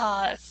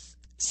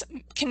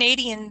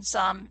 Canadians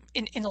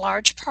in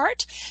large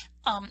part,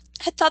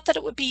 had thought that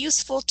it would be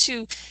useful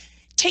to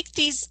take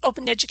these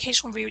open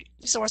educational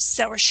resources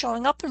that were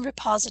showing up in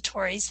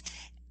repositories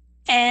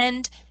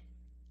and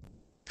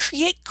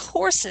create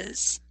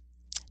courses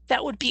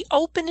that would be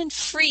open and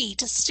free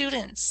to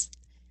students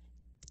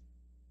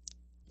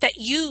that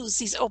use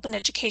these open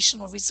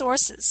educational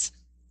resources.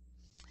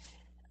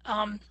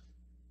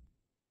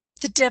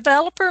 The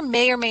developer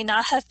may or may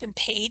not have been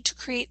paid to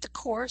create the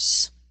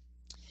course,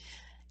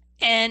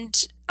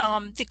 and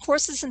the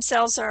courses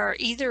themselves are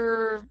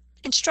either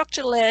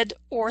instructor-led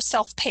or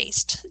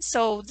self-paced.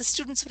 So the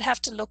students would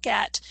have to look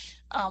at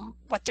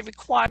what the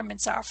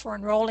requirements are for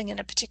enrolling in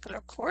a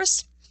particular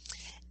course.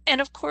 And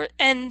of course,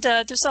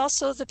 there's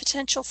also the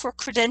potential for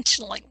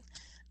credentialing,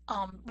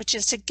 which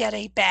is to get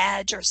a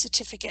badge or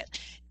certificate.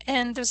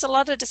 And there's a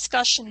lot of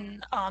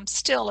discussion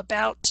still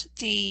about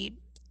the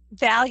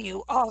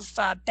value of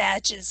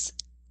badges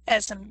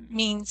as a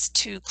means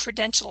to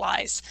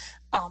credentialize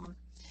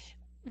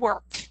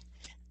work.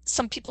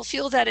 Some people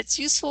feel that it's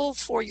useful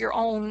for your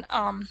own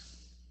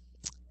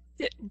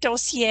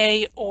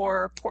dossier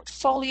or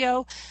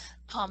portfolio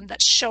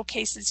that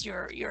showcases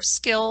your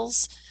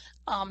skills,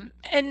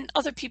 and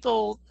other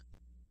people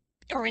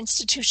or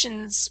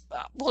institutions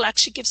will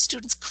actually give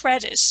students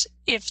credit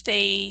if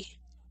they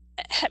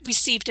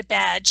received a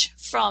badge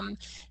from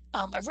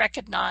a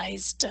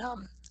recognized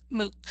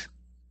MOOC.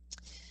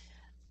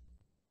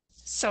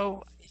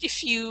 So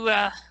if you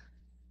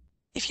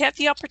have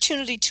the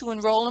opportunity to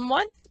enroll in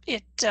one,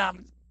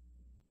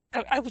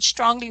 I would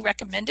strongly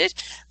recommend it.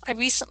 I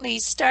recently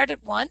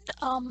started one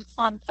on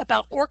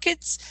about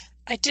orchids.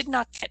 I did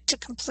not get to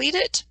complete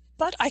it,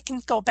 but I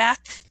can go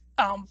back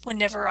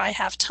whenever I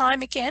have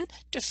time again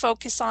to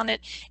focus on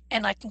it,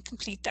 and I can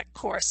complete that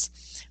course,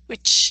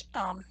 which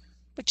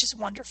is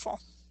wonderful.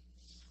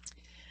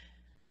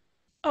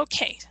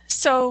 Okay,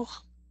 so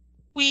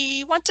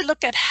we want to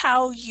look at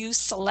how you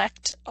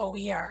select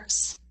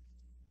OERs.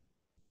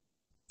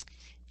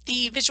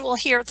 The visual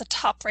here at the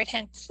top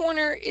right-hand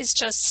corner is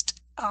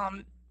just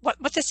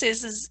what this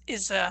is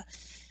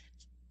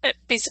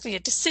basically a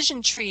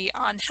decision tree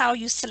on how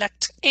you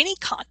select any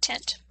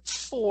content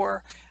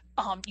for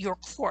your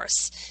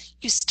course.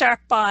 You start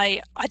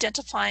by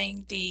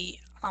identifying the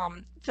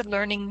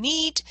learning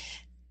need,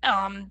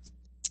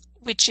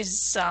 which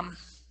is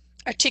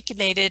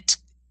articulated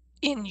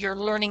in your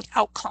learning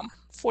outcome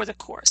for the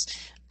course.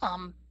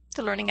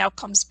 The learning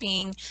outcomes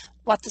being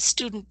what the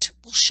student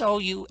will show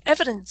you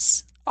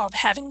evidence of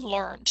having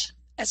learned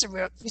as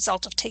a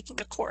result of taking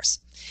the course.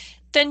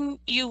 Then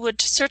you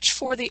would search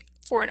for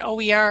an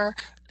OER,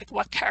 like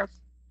what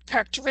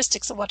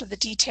characteristics or what are the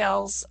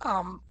details,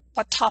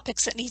 what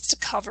topics it needs to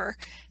cover,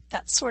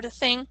 that sort of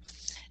thing.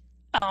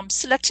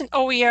 Select an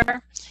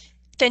OER,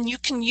 then you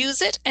can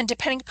use it, and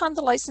depending upon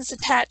the license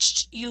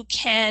attached, you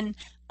can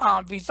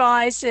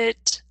revise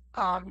it,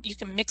 you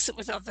can mix it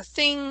with other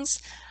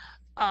things.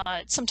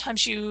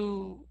 Sometimes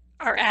you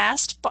are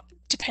asked, but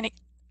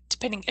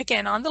depending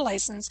again on the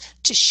license,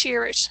 to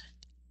share it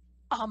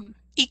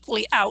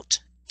equally out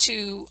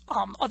to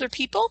other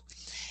people,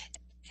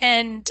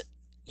 and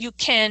you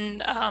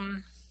can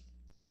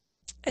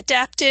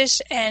adapt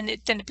it, and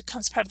then it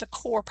becomes part of the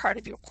core part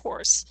of your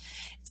course,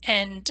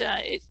 and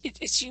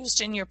it's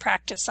used in your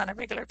practice on a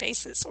regular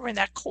basis or in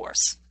that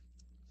course.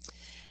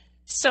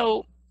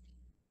 So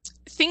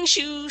things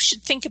you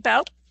should think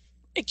about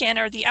again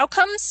are the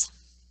outcomes,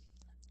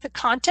 the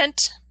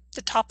content,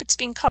 the topics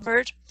being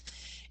covered,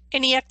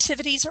 any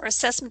activities or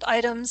assessment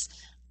items,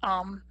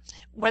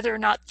 whether or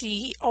not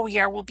the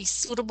OER will be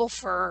suitable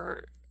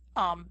for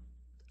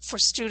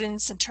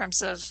students in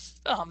terms of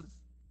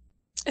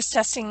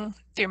assessing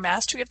their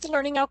mastery of the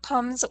learning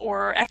outcomes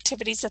or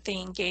activities that they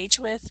engage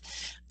with.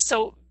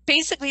 So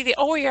basically, the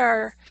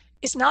OER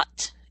is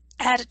not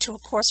added to a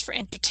course for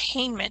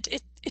entertainment.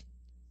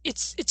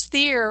 It's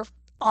there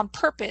on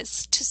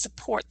purpose to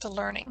support the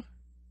learning.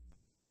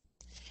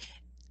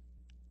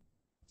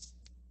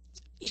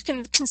 You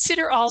can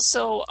consider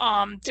also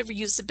the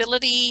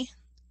reusability,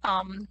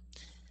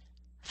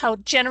 how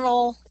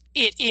general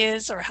it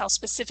is or how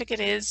specific it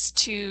is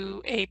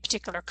to a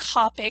particular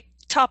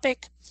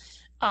topic,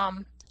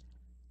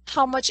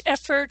 how much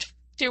effort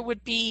there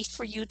would be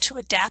for you to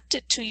adapt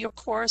it to your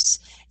course,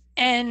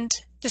 and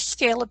the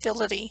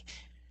scalability.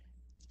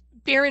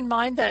 Bear in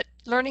mind that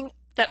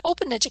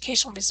open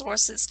educational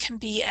resources can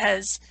be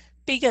as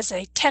big as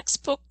a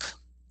textbook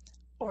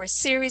or a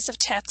series of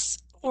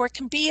texts, or it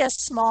can be as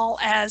small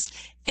as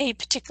a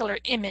particular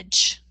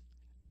image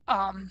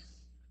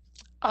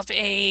of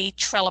a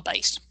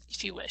trilobite,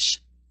 if you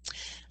wish.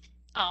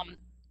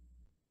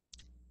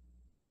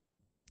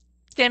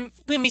 Then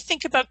when we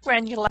think about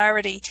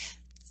granularity,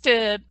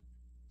 the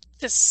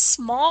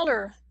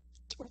smaller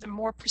or the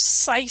more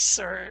precise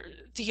or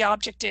the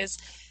object is,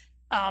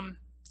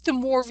 the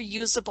more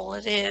reusable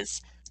it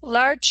is.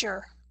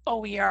 Larger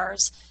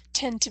OERs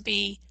tend to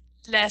be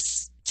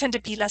less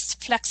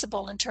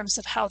flexible in terms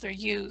of how they're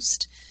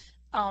used.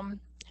 And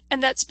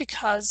that's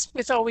because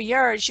with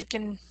OERs, you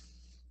can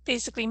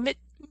basically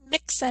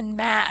mix and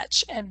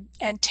match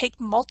and take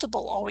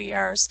multiple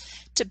OERs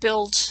to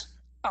build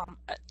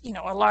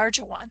a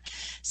larger one.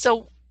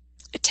 So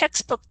a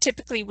textbook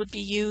typically would be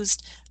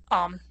used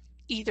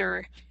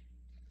either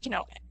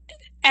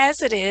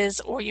as it is,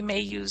 or you may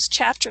use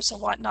chapters or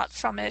whatnot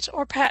from it,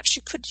 or perhaps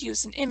you could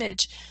use an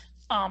image.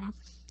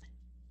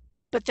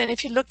 But then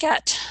if you look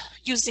at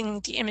using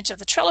the image of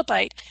the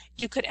trilobite,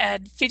 you could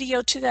add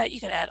video to that, you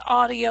could add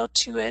audio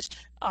to it,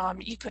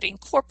 you could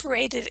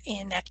incorporate it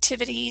in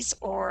activities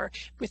or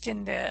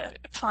within the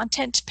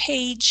content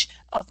page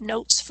of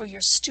notes for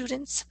your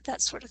students,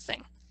 that sort of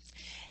thing.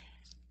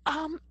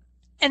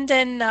 And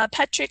then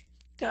Patrick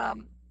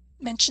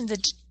mentioned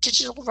the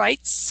digital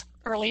rights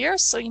earlier,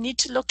 so you need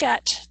to look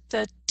at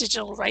the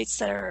digital rights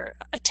that are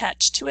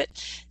attached to it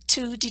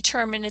to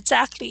determine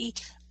exactly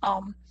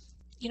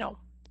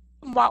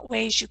in what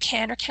ways you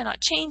can or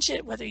cannot change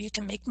it, whether you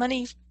can make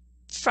money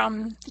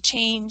from the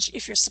change,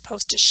 if you're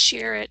supposed to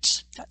share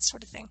it, that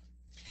sort of thing.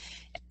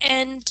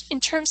 And in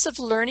terms of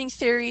learning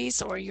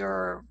theories or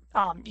your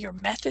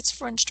methods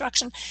for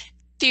instruction,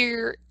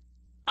 there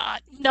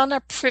none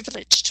are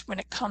privileged when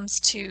it comes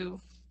to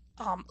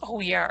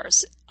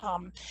OERs.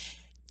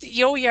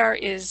 The OER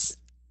is,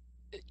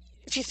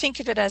 if you think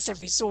of it as a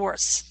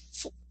resource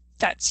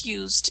that's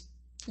used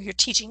for your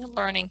teaching and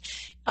learning,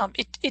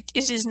 it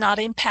is not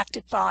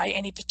impacted by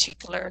any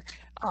particular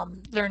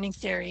learning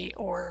theory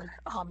or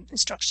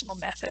instructional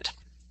method.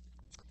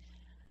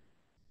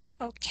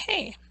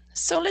 Okay,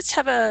 so let's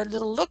have a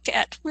little look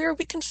at where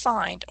we can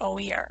find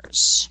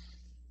OERs.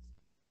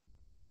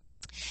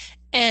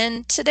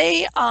 And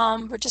today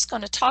we're just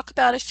going to talk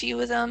about a few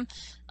of them.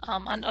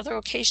 On other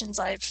occasions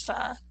I've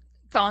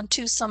gone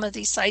to some of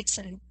these sites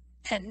and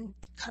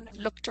kind of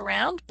looked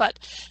around, but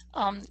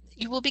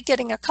you will be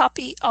getting a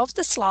copy of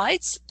the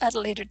slides at a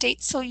later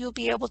date, so you'll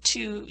be able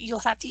to, you'll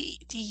have the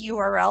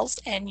URLs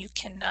and you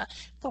can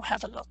go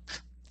have a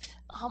look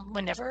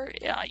whenever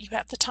you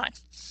have the time.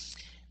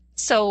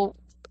 So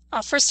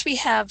first we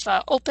have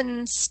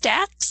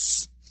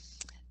OpenStax,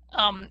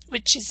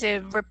 which is a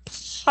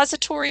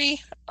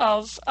repository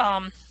of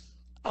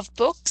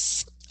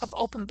books, of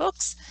open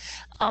books.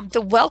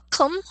 The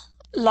Welcome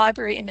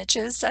Library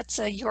Images, that's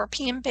a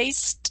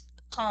European-based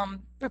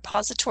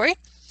repository.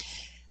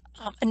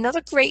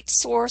 Another great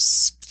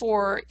source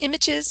for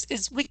images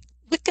is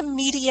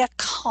Wikimedia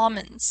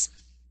Commons,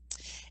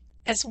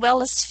 as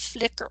well as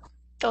Flickr.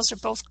 Those are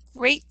both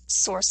great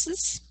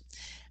sources.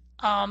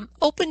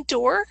 Open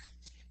Door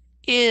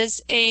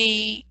is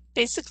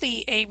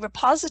basically a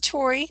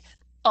repository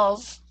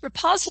of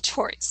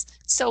repositories.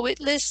 So it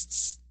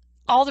lists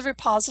all the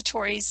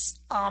repositories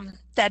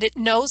that it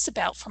knows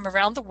about from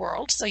around the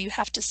world. So you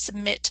have to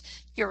submit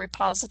your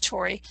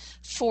repository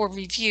for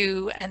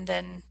review, and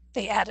then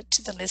they add it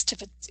to the list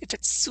if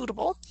it's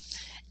suitable.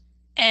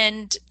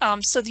 And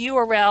so the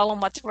URL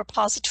and what the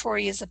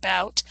repository is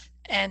about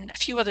and a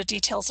few other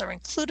details are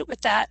included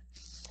with that.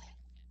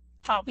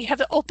 We have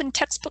the Open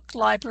Textbook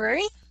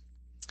Library.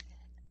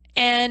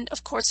 And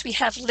of course we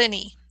have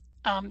Linny.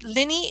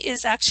 Linny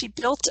is actually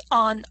built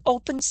on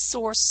open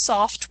source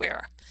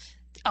software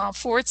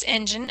for its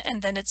engine,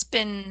 and then it's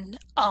been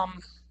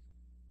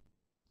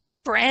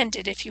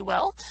branded, if you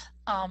will,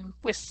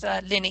 with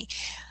Linny.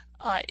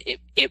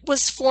 It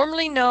was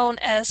formerly known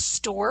as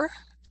Store,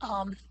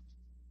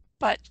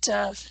 but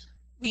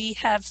we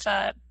have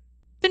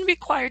been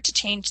required to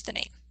change the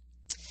name.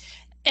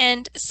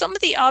 And some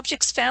of the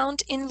objects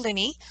found in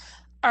Linny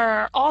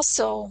are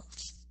also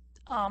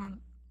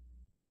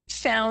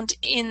found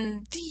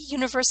in the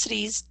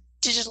university's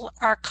Digital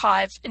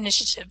Archive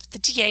Initiative, the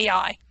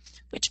DAI,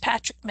 which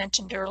Patrick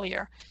mentioned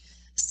earlier.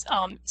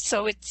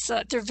 So it's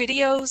they're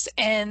videos,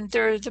 and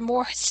they're the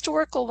more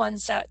historical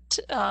ones that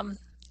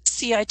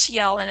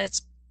CITL and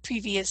its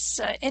previous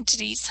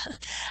entities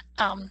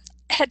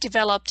had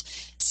developed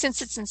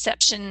since its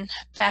inception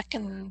back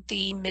in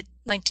the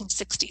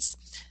mid-1960s.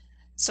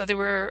 So there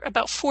were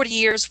about 40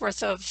 years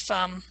worth of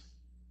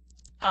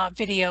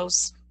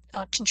videos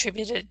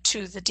contributed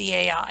to the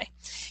DAI,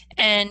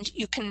 and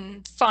you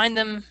can find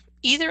them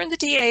either in the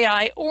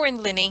DAI or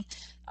in Linny.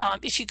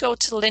 If you go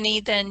to Linny,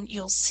 then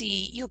you'll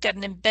get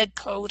an embed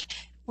code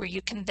where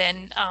you can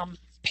then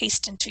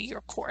paste into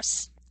your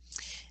course.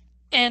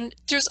 And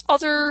there's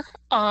other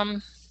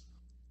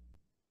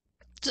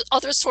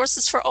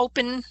sources for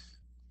open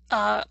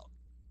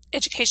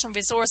educational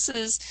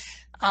resources,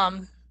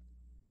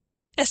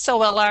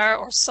 SOLR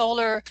or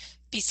Solar,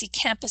 BC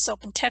Campus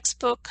Open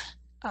Textbook,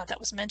 that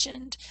was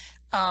mentioned.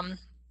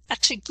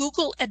 Actually,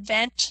 Google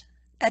Advanced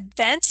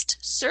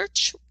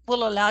Search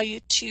will allow you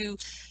to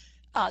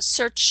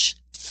search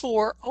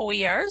for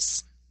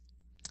OERs.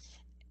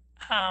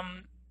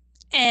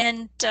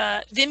 And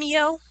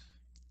Vimeo,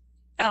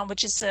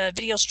 which is a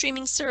video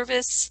streaming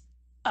service,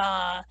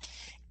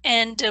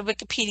 and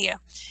Wikipedia.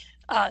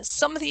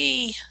 Some of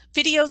the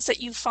videos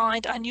that you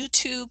find on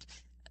YouTube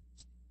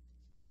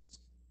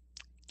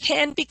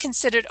can be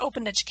considered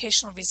open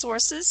educational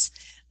resources,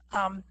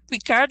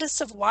 regardless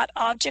of what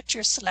object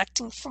you're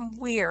selecting from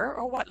where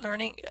or what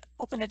learning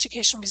open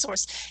educational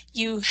resource.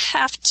 You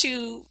have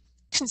to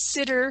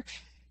consider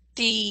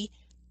the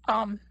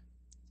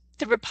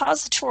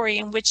repository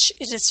in which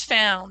it is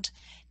found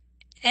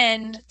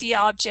and the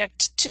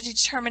object to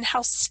determine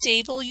how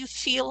stable you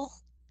feel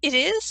it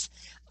is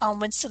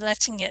when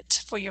selecting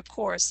it for your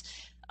course.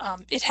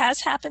 It has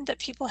happened that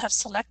people have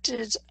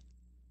selected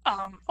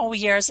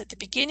OERs at the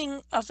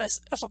beginning of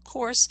a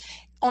course,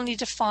 only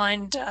to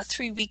find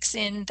 3 weeks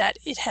in that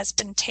it has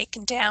been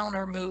taken down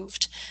or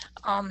moved.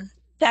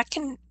 That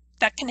can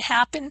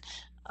happen.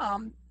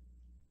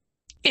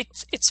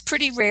 It's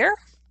pretty rare,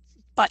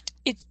 but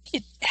it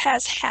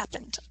has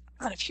happened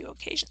on a few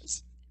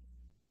occasions.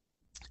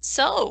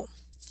 So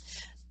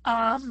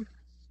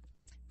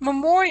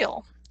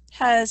Memorial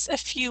has a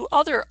few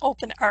other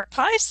open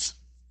archives,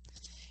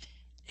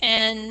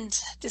 and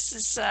this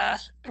is a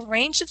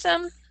range of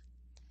them.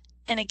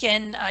 And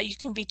again, you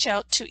can reach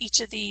out to each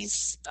of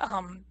these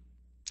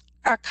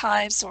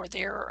archives or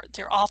their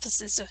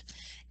offices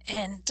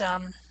and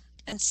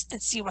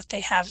see what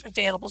they have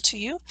available to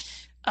you.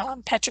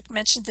 Patrick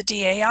mentioned the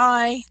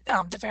DAI,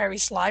 the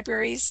various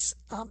libraries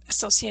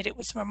associated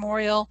with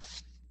Memorial,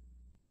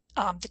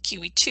 the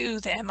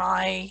QE2, the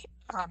MI,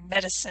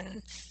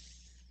 medicine,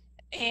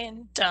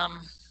 and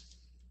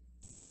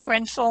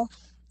Grenfell,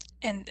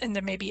 and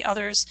there may be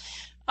others.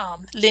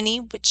 Linny,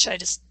 which I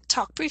just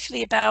talked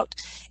briefly about,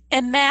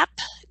 and MAP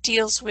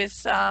deals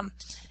with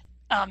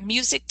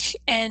music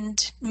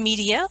and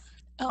media.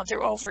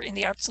 They're over in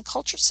the Arts and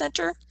Culture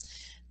Center.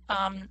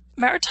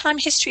 Maritime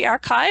History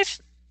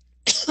Archive,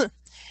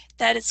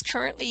 that is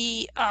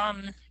currently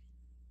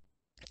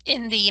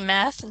in the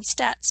Math and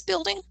Stats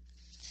building.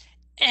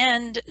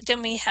 And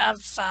then we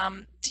have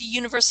the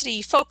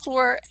University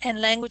Folklore and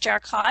Language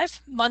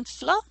Archive,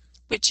 MUNFLA,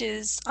 which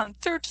is on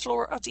the 3rd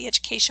floor of the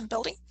Education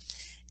building.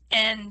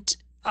 And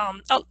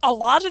a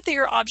lot of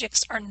their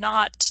objects are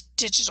not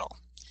digital.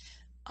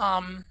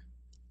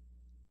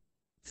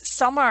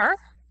 Some are,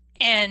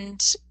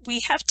 and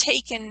we have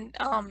taken,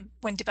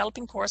 when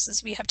developing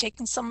courses, we have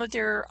taken some of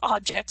their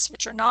objects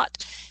which are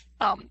not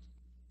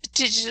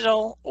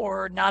digital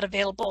or not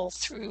available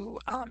through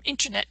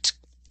internet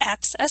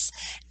access,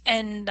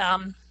 and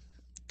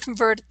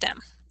converted them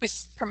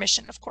with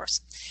permission, of course.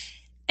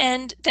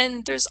 And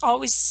then there's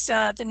always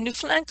the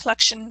Newfoundland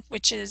collection,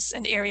 which is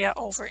an area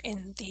over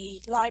in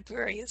the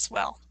library as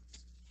well.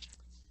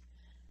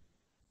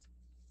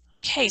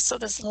 Okay, so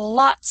there's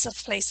lots of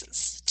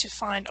places to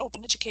find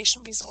open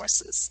education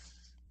resources.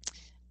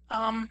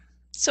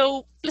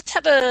 So let's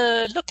have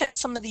a look at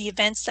some of the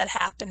events that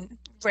happen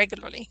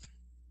regularly.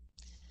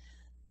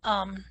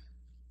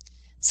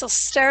 So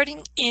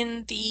starting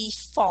in the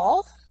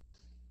fall,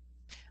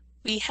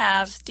 we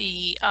have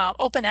the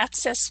Open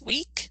Access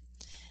Week.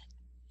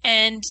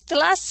 And the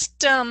last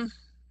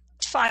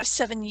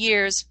 5-7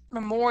 years,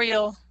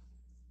 Memorial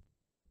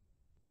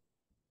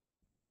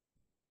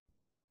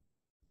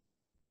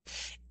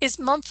is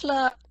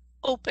MUNFLA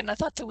open? I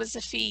thought there was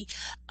a fee.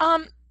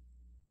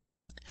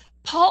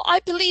 Paul,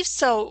 I believe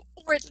so,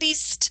 or at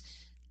least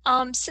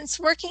since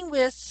working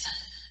with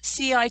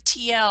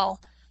CITL,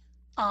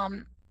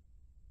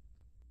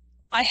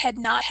 I had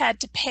not had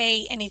to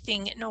pay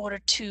anything in order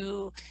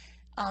to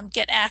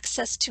get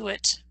access to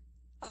it,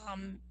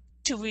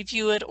 to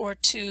review it, or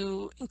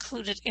to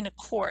include it in a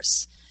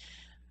course.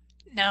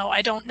 Now,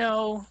 I don't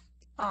know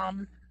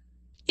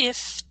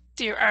if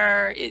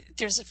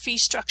there's a fee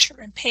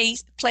structure in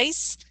place,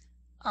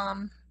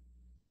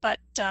 but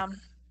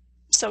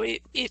so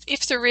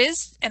if there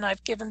is, and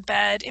I've given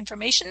bad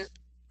information,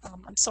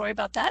 I'm sorry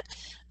about that,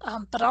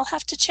 but I'll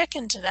have to check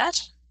into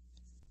that.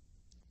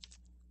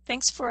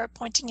 Thanks for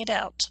pointing it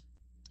out.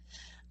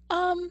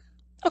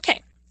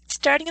 Okay,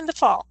 starting in the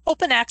fall,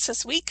 Open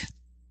Access Week.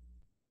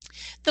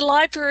 The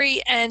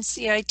library and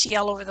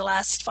CITL over the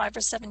last 5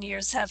 or 7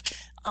 years have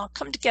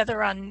come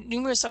together on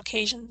numerous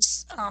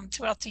occasions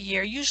throughout the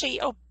year, usually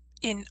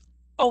in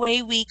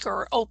OA Week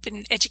or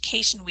Open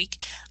Education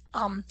Week,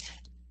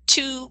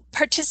 to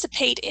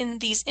participate in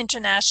these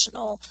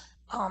international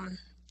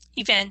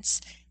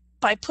events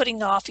by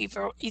putting off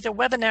either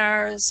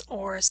webinars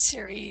or a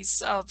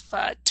series of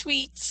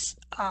tweets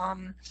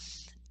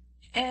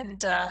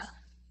and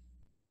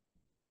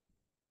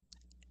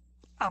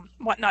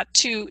whatnot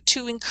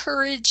to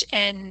encourage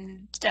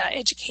and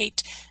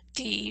educate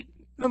the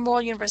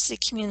Memorial University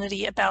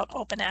community about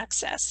open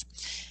access.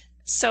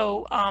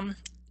 So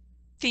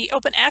the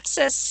open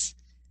access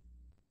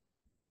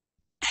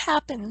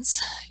happens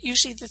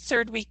usually the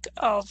 3rd week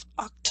of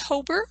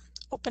October.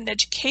 Open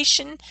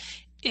education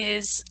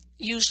is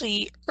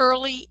usually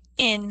early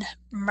in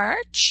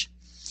March.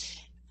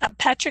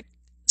 Patrick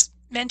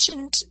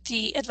mentioned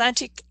the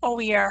Atlantic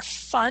OER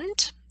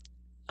Fund.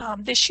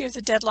 This year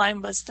the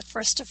deadline was the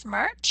 1st of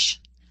March.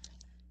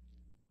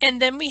 And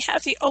then we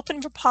have the Open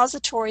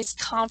Repositories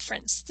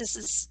Conference. This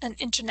is an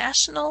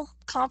international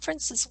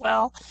conference as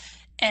well,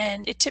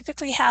 and it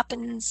typically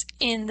happens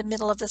in the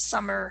middle of the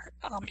summer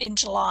in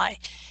July.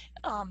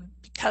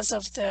 Because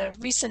of the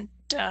recent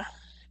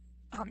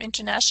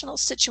international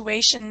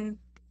situation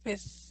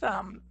with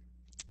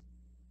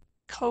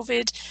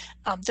COVID,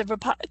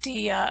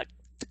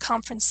 the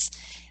conference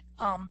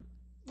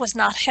was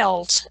not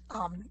held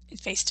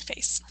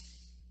face-to-face.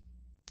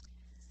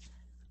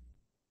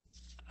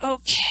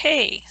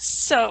 Okay,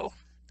 so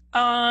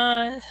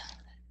to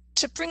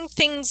bring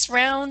things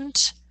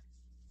round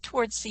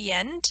towards the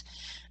end,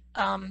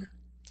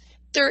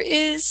 there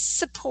is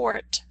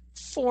support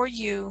for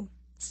you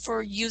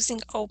for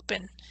using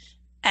open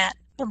at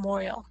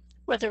Memorial,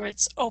 whether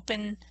it's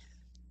open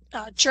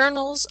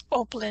journals,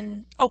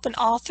 open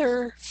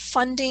author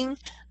funding,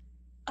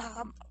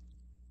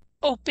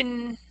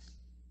 open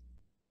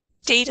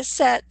data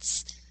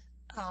sets,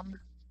 a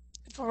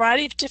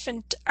variety of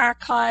different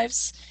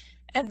archives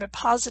and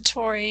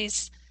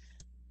repositories,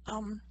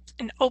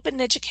 and open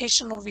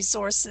educational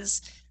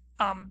resources.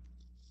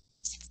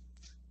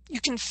 You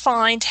can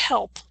find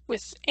help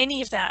with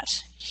any of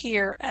that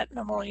here at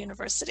Memorial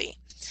University.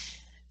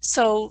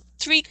 So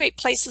 3 great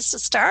places to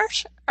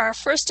start are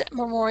first at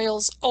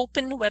Memorial's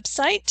open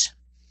website,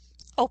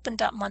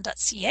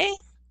 open.mun.ca.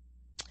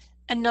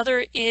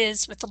 Another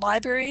is with the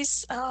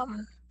libraries,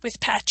 with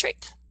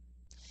Patrick.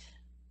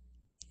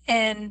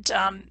 And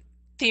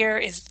there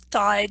is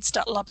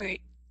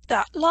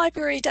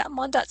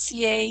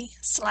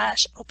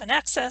guides.library.mon.ca/open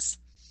access.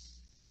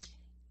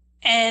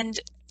 And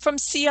from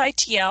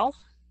CITL,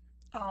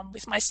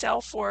 with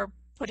myself, or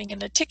putting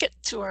in a ticket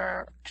to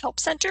our help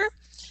center,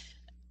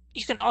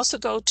 you can also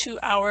go to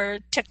our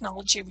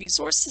technology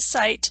resources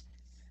site,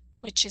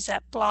 which is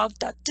at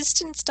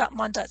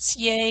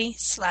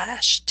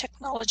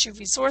blog.distance.mon.ca/technology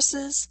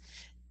resources.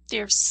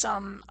 There's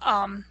some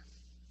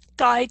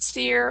guides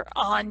there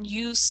on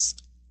use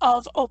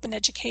of open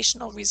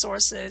educational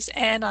resources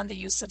and on the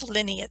use of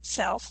Lini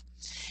itself.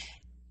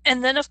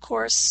 And then, of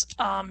course,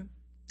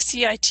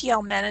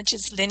 CITL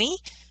manages Lini,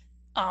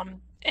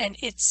 and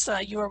its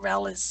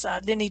URL is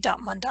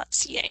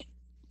lini.mon.ca.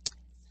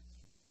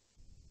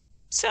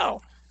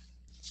 So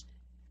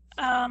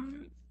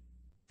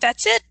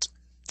that's it.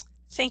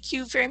 Thank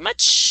you very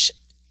much.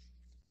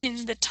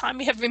 In the time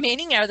we have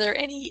remaining, are there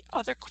any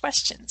other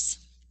questions?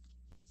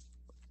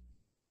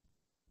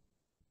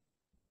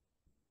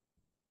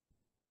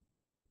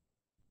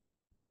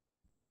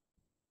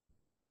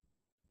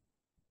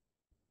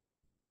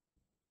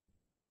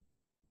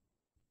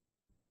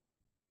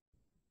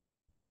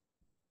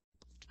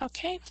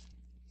 Okay,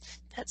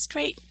 that's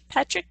great.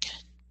 Patrick,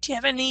 do you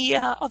have any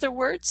other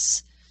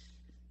words?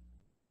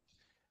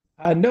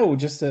 No,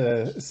 just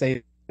to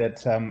say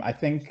that I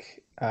think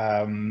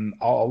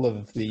all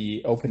of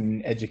the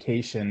open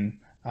education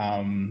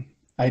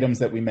items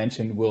that we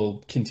mentioned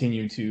will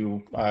continue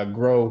to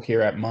grow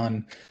here at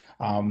MUN.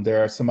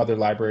 There are some other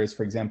libraries,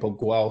 for example,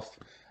 Guelph,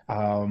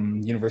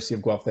 University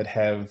of Guelph, that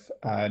have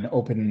an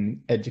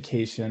open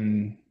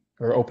education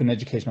or open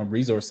educational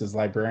resources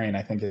librarian,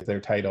 I think is their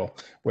title,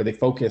 where they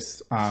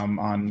focus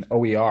on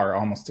OER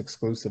almost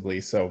exclusively.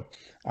 So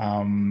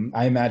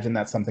I imagine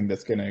that's something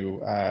that's going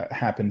to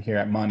happen here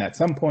at MUN at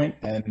some point.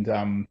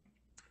 And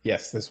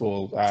yes, this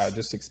will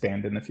just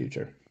expand in the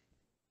future.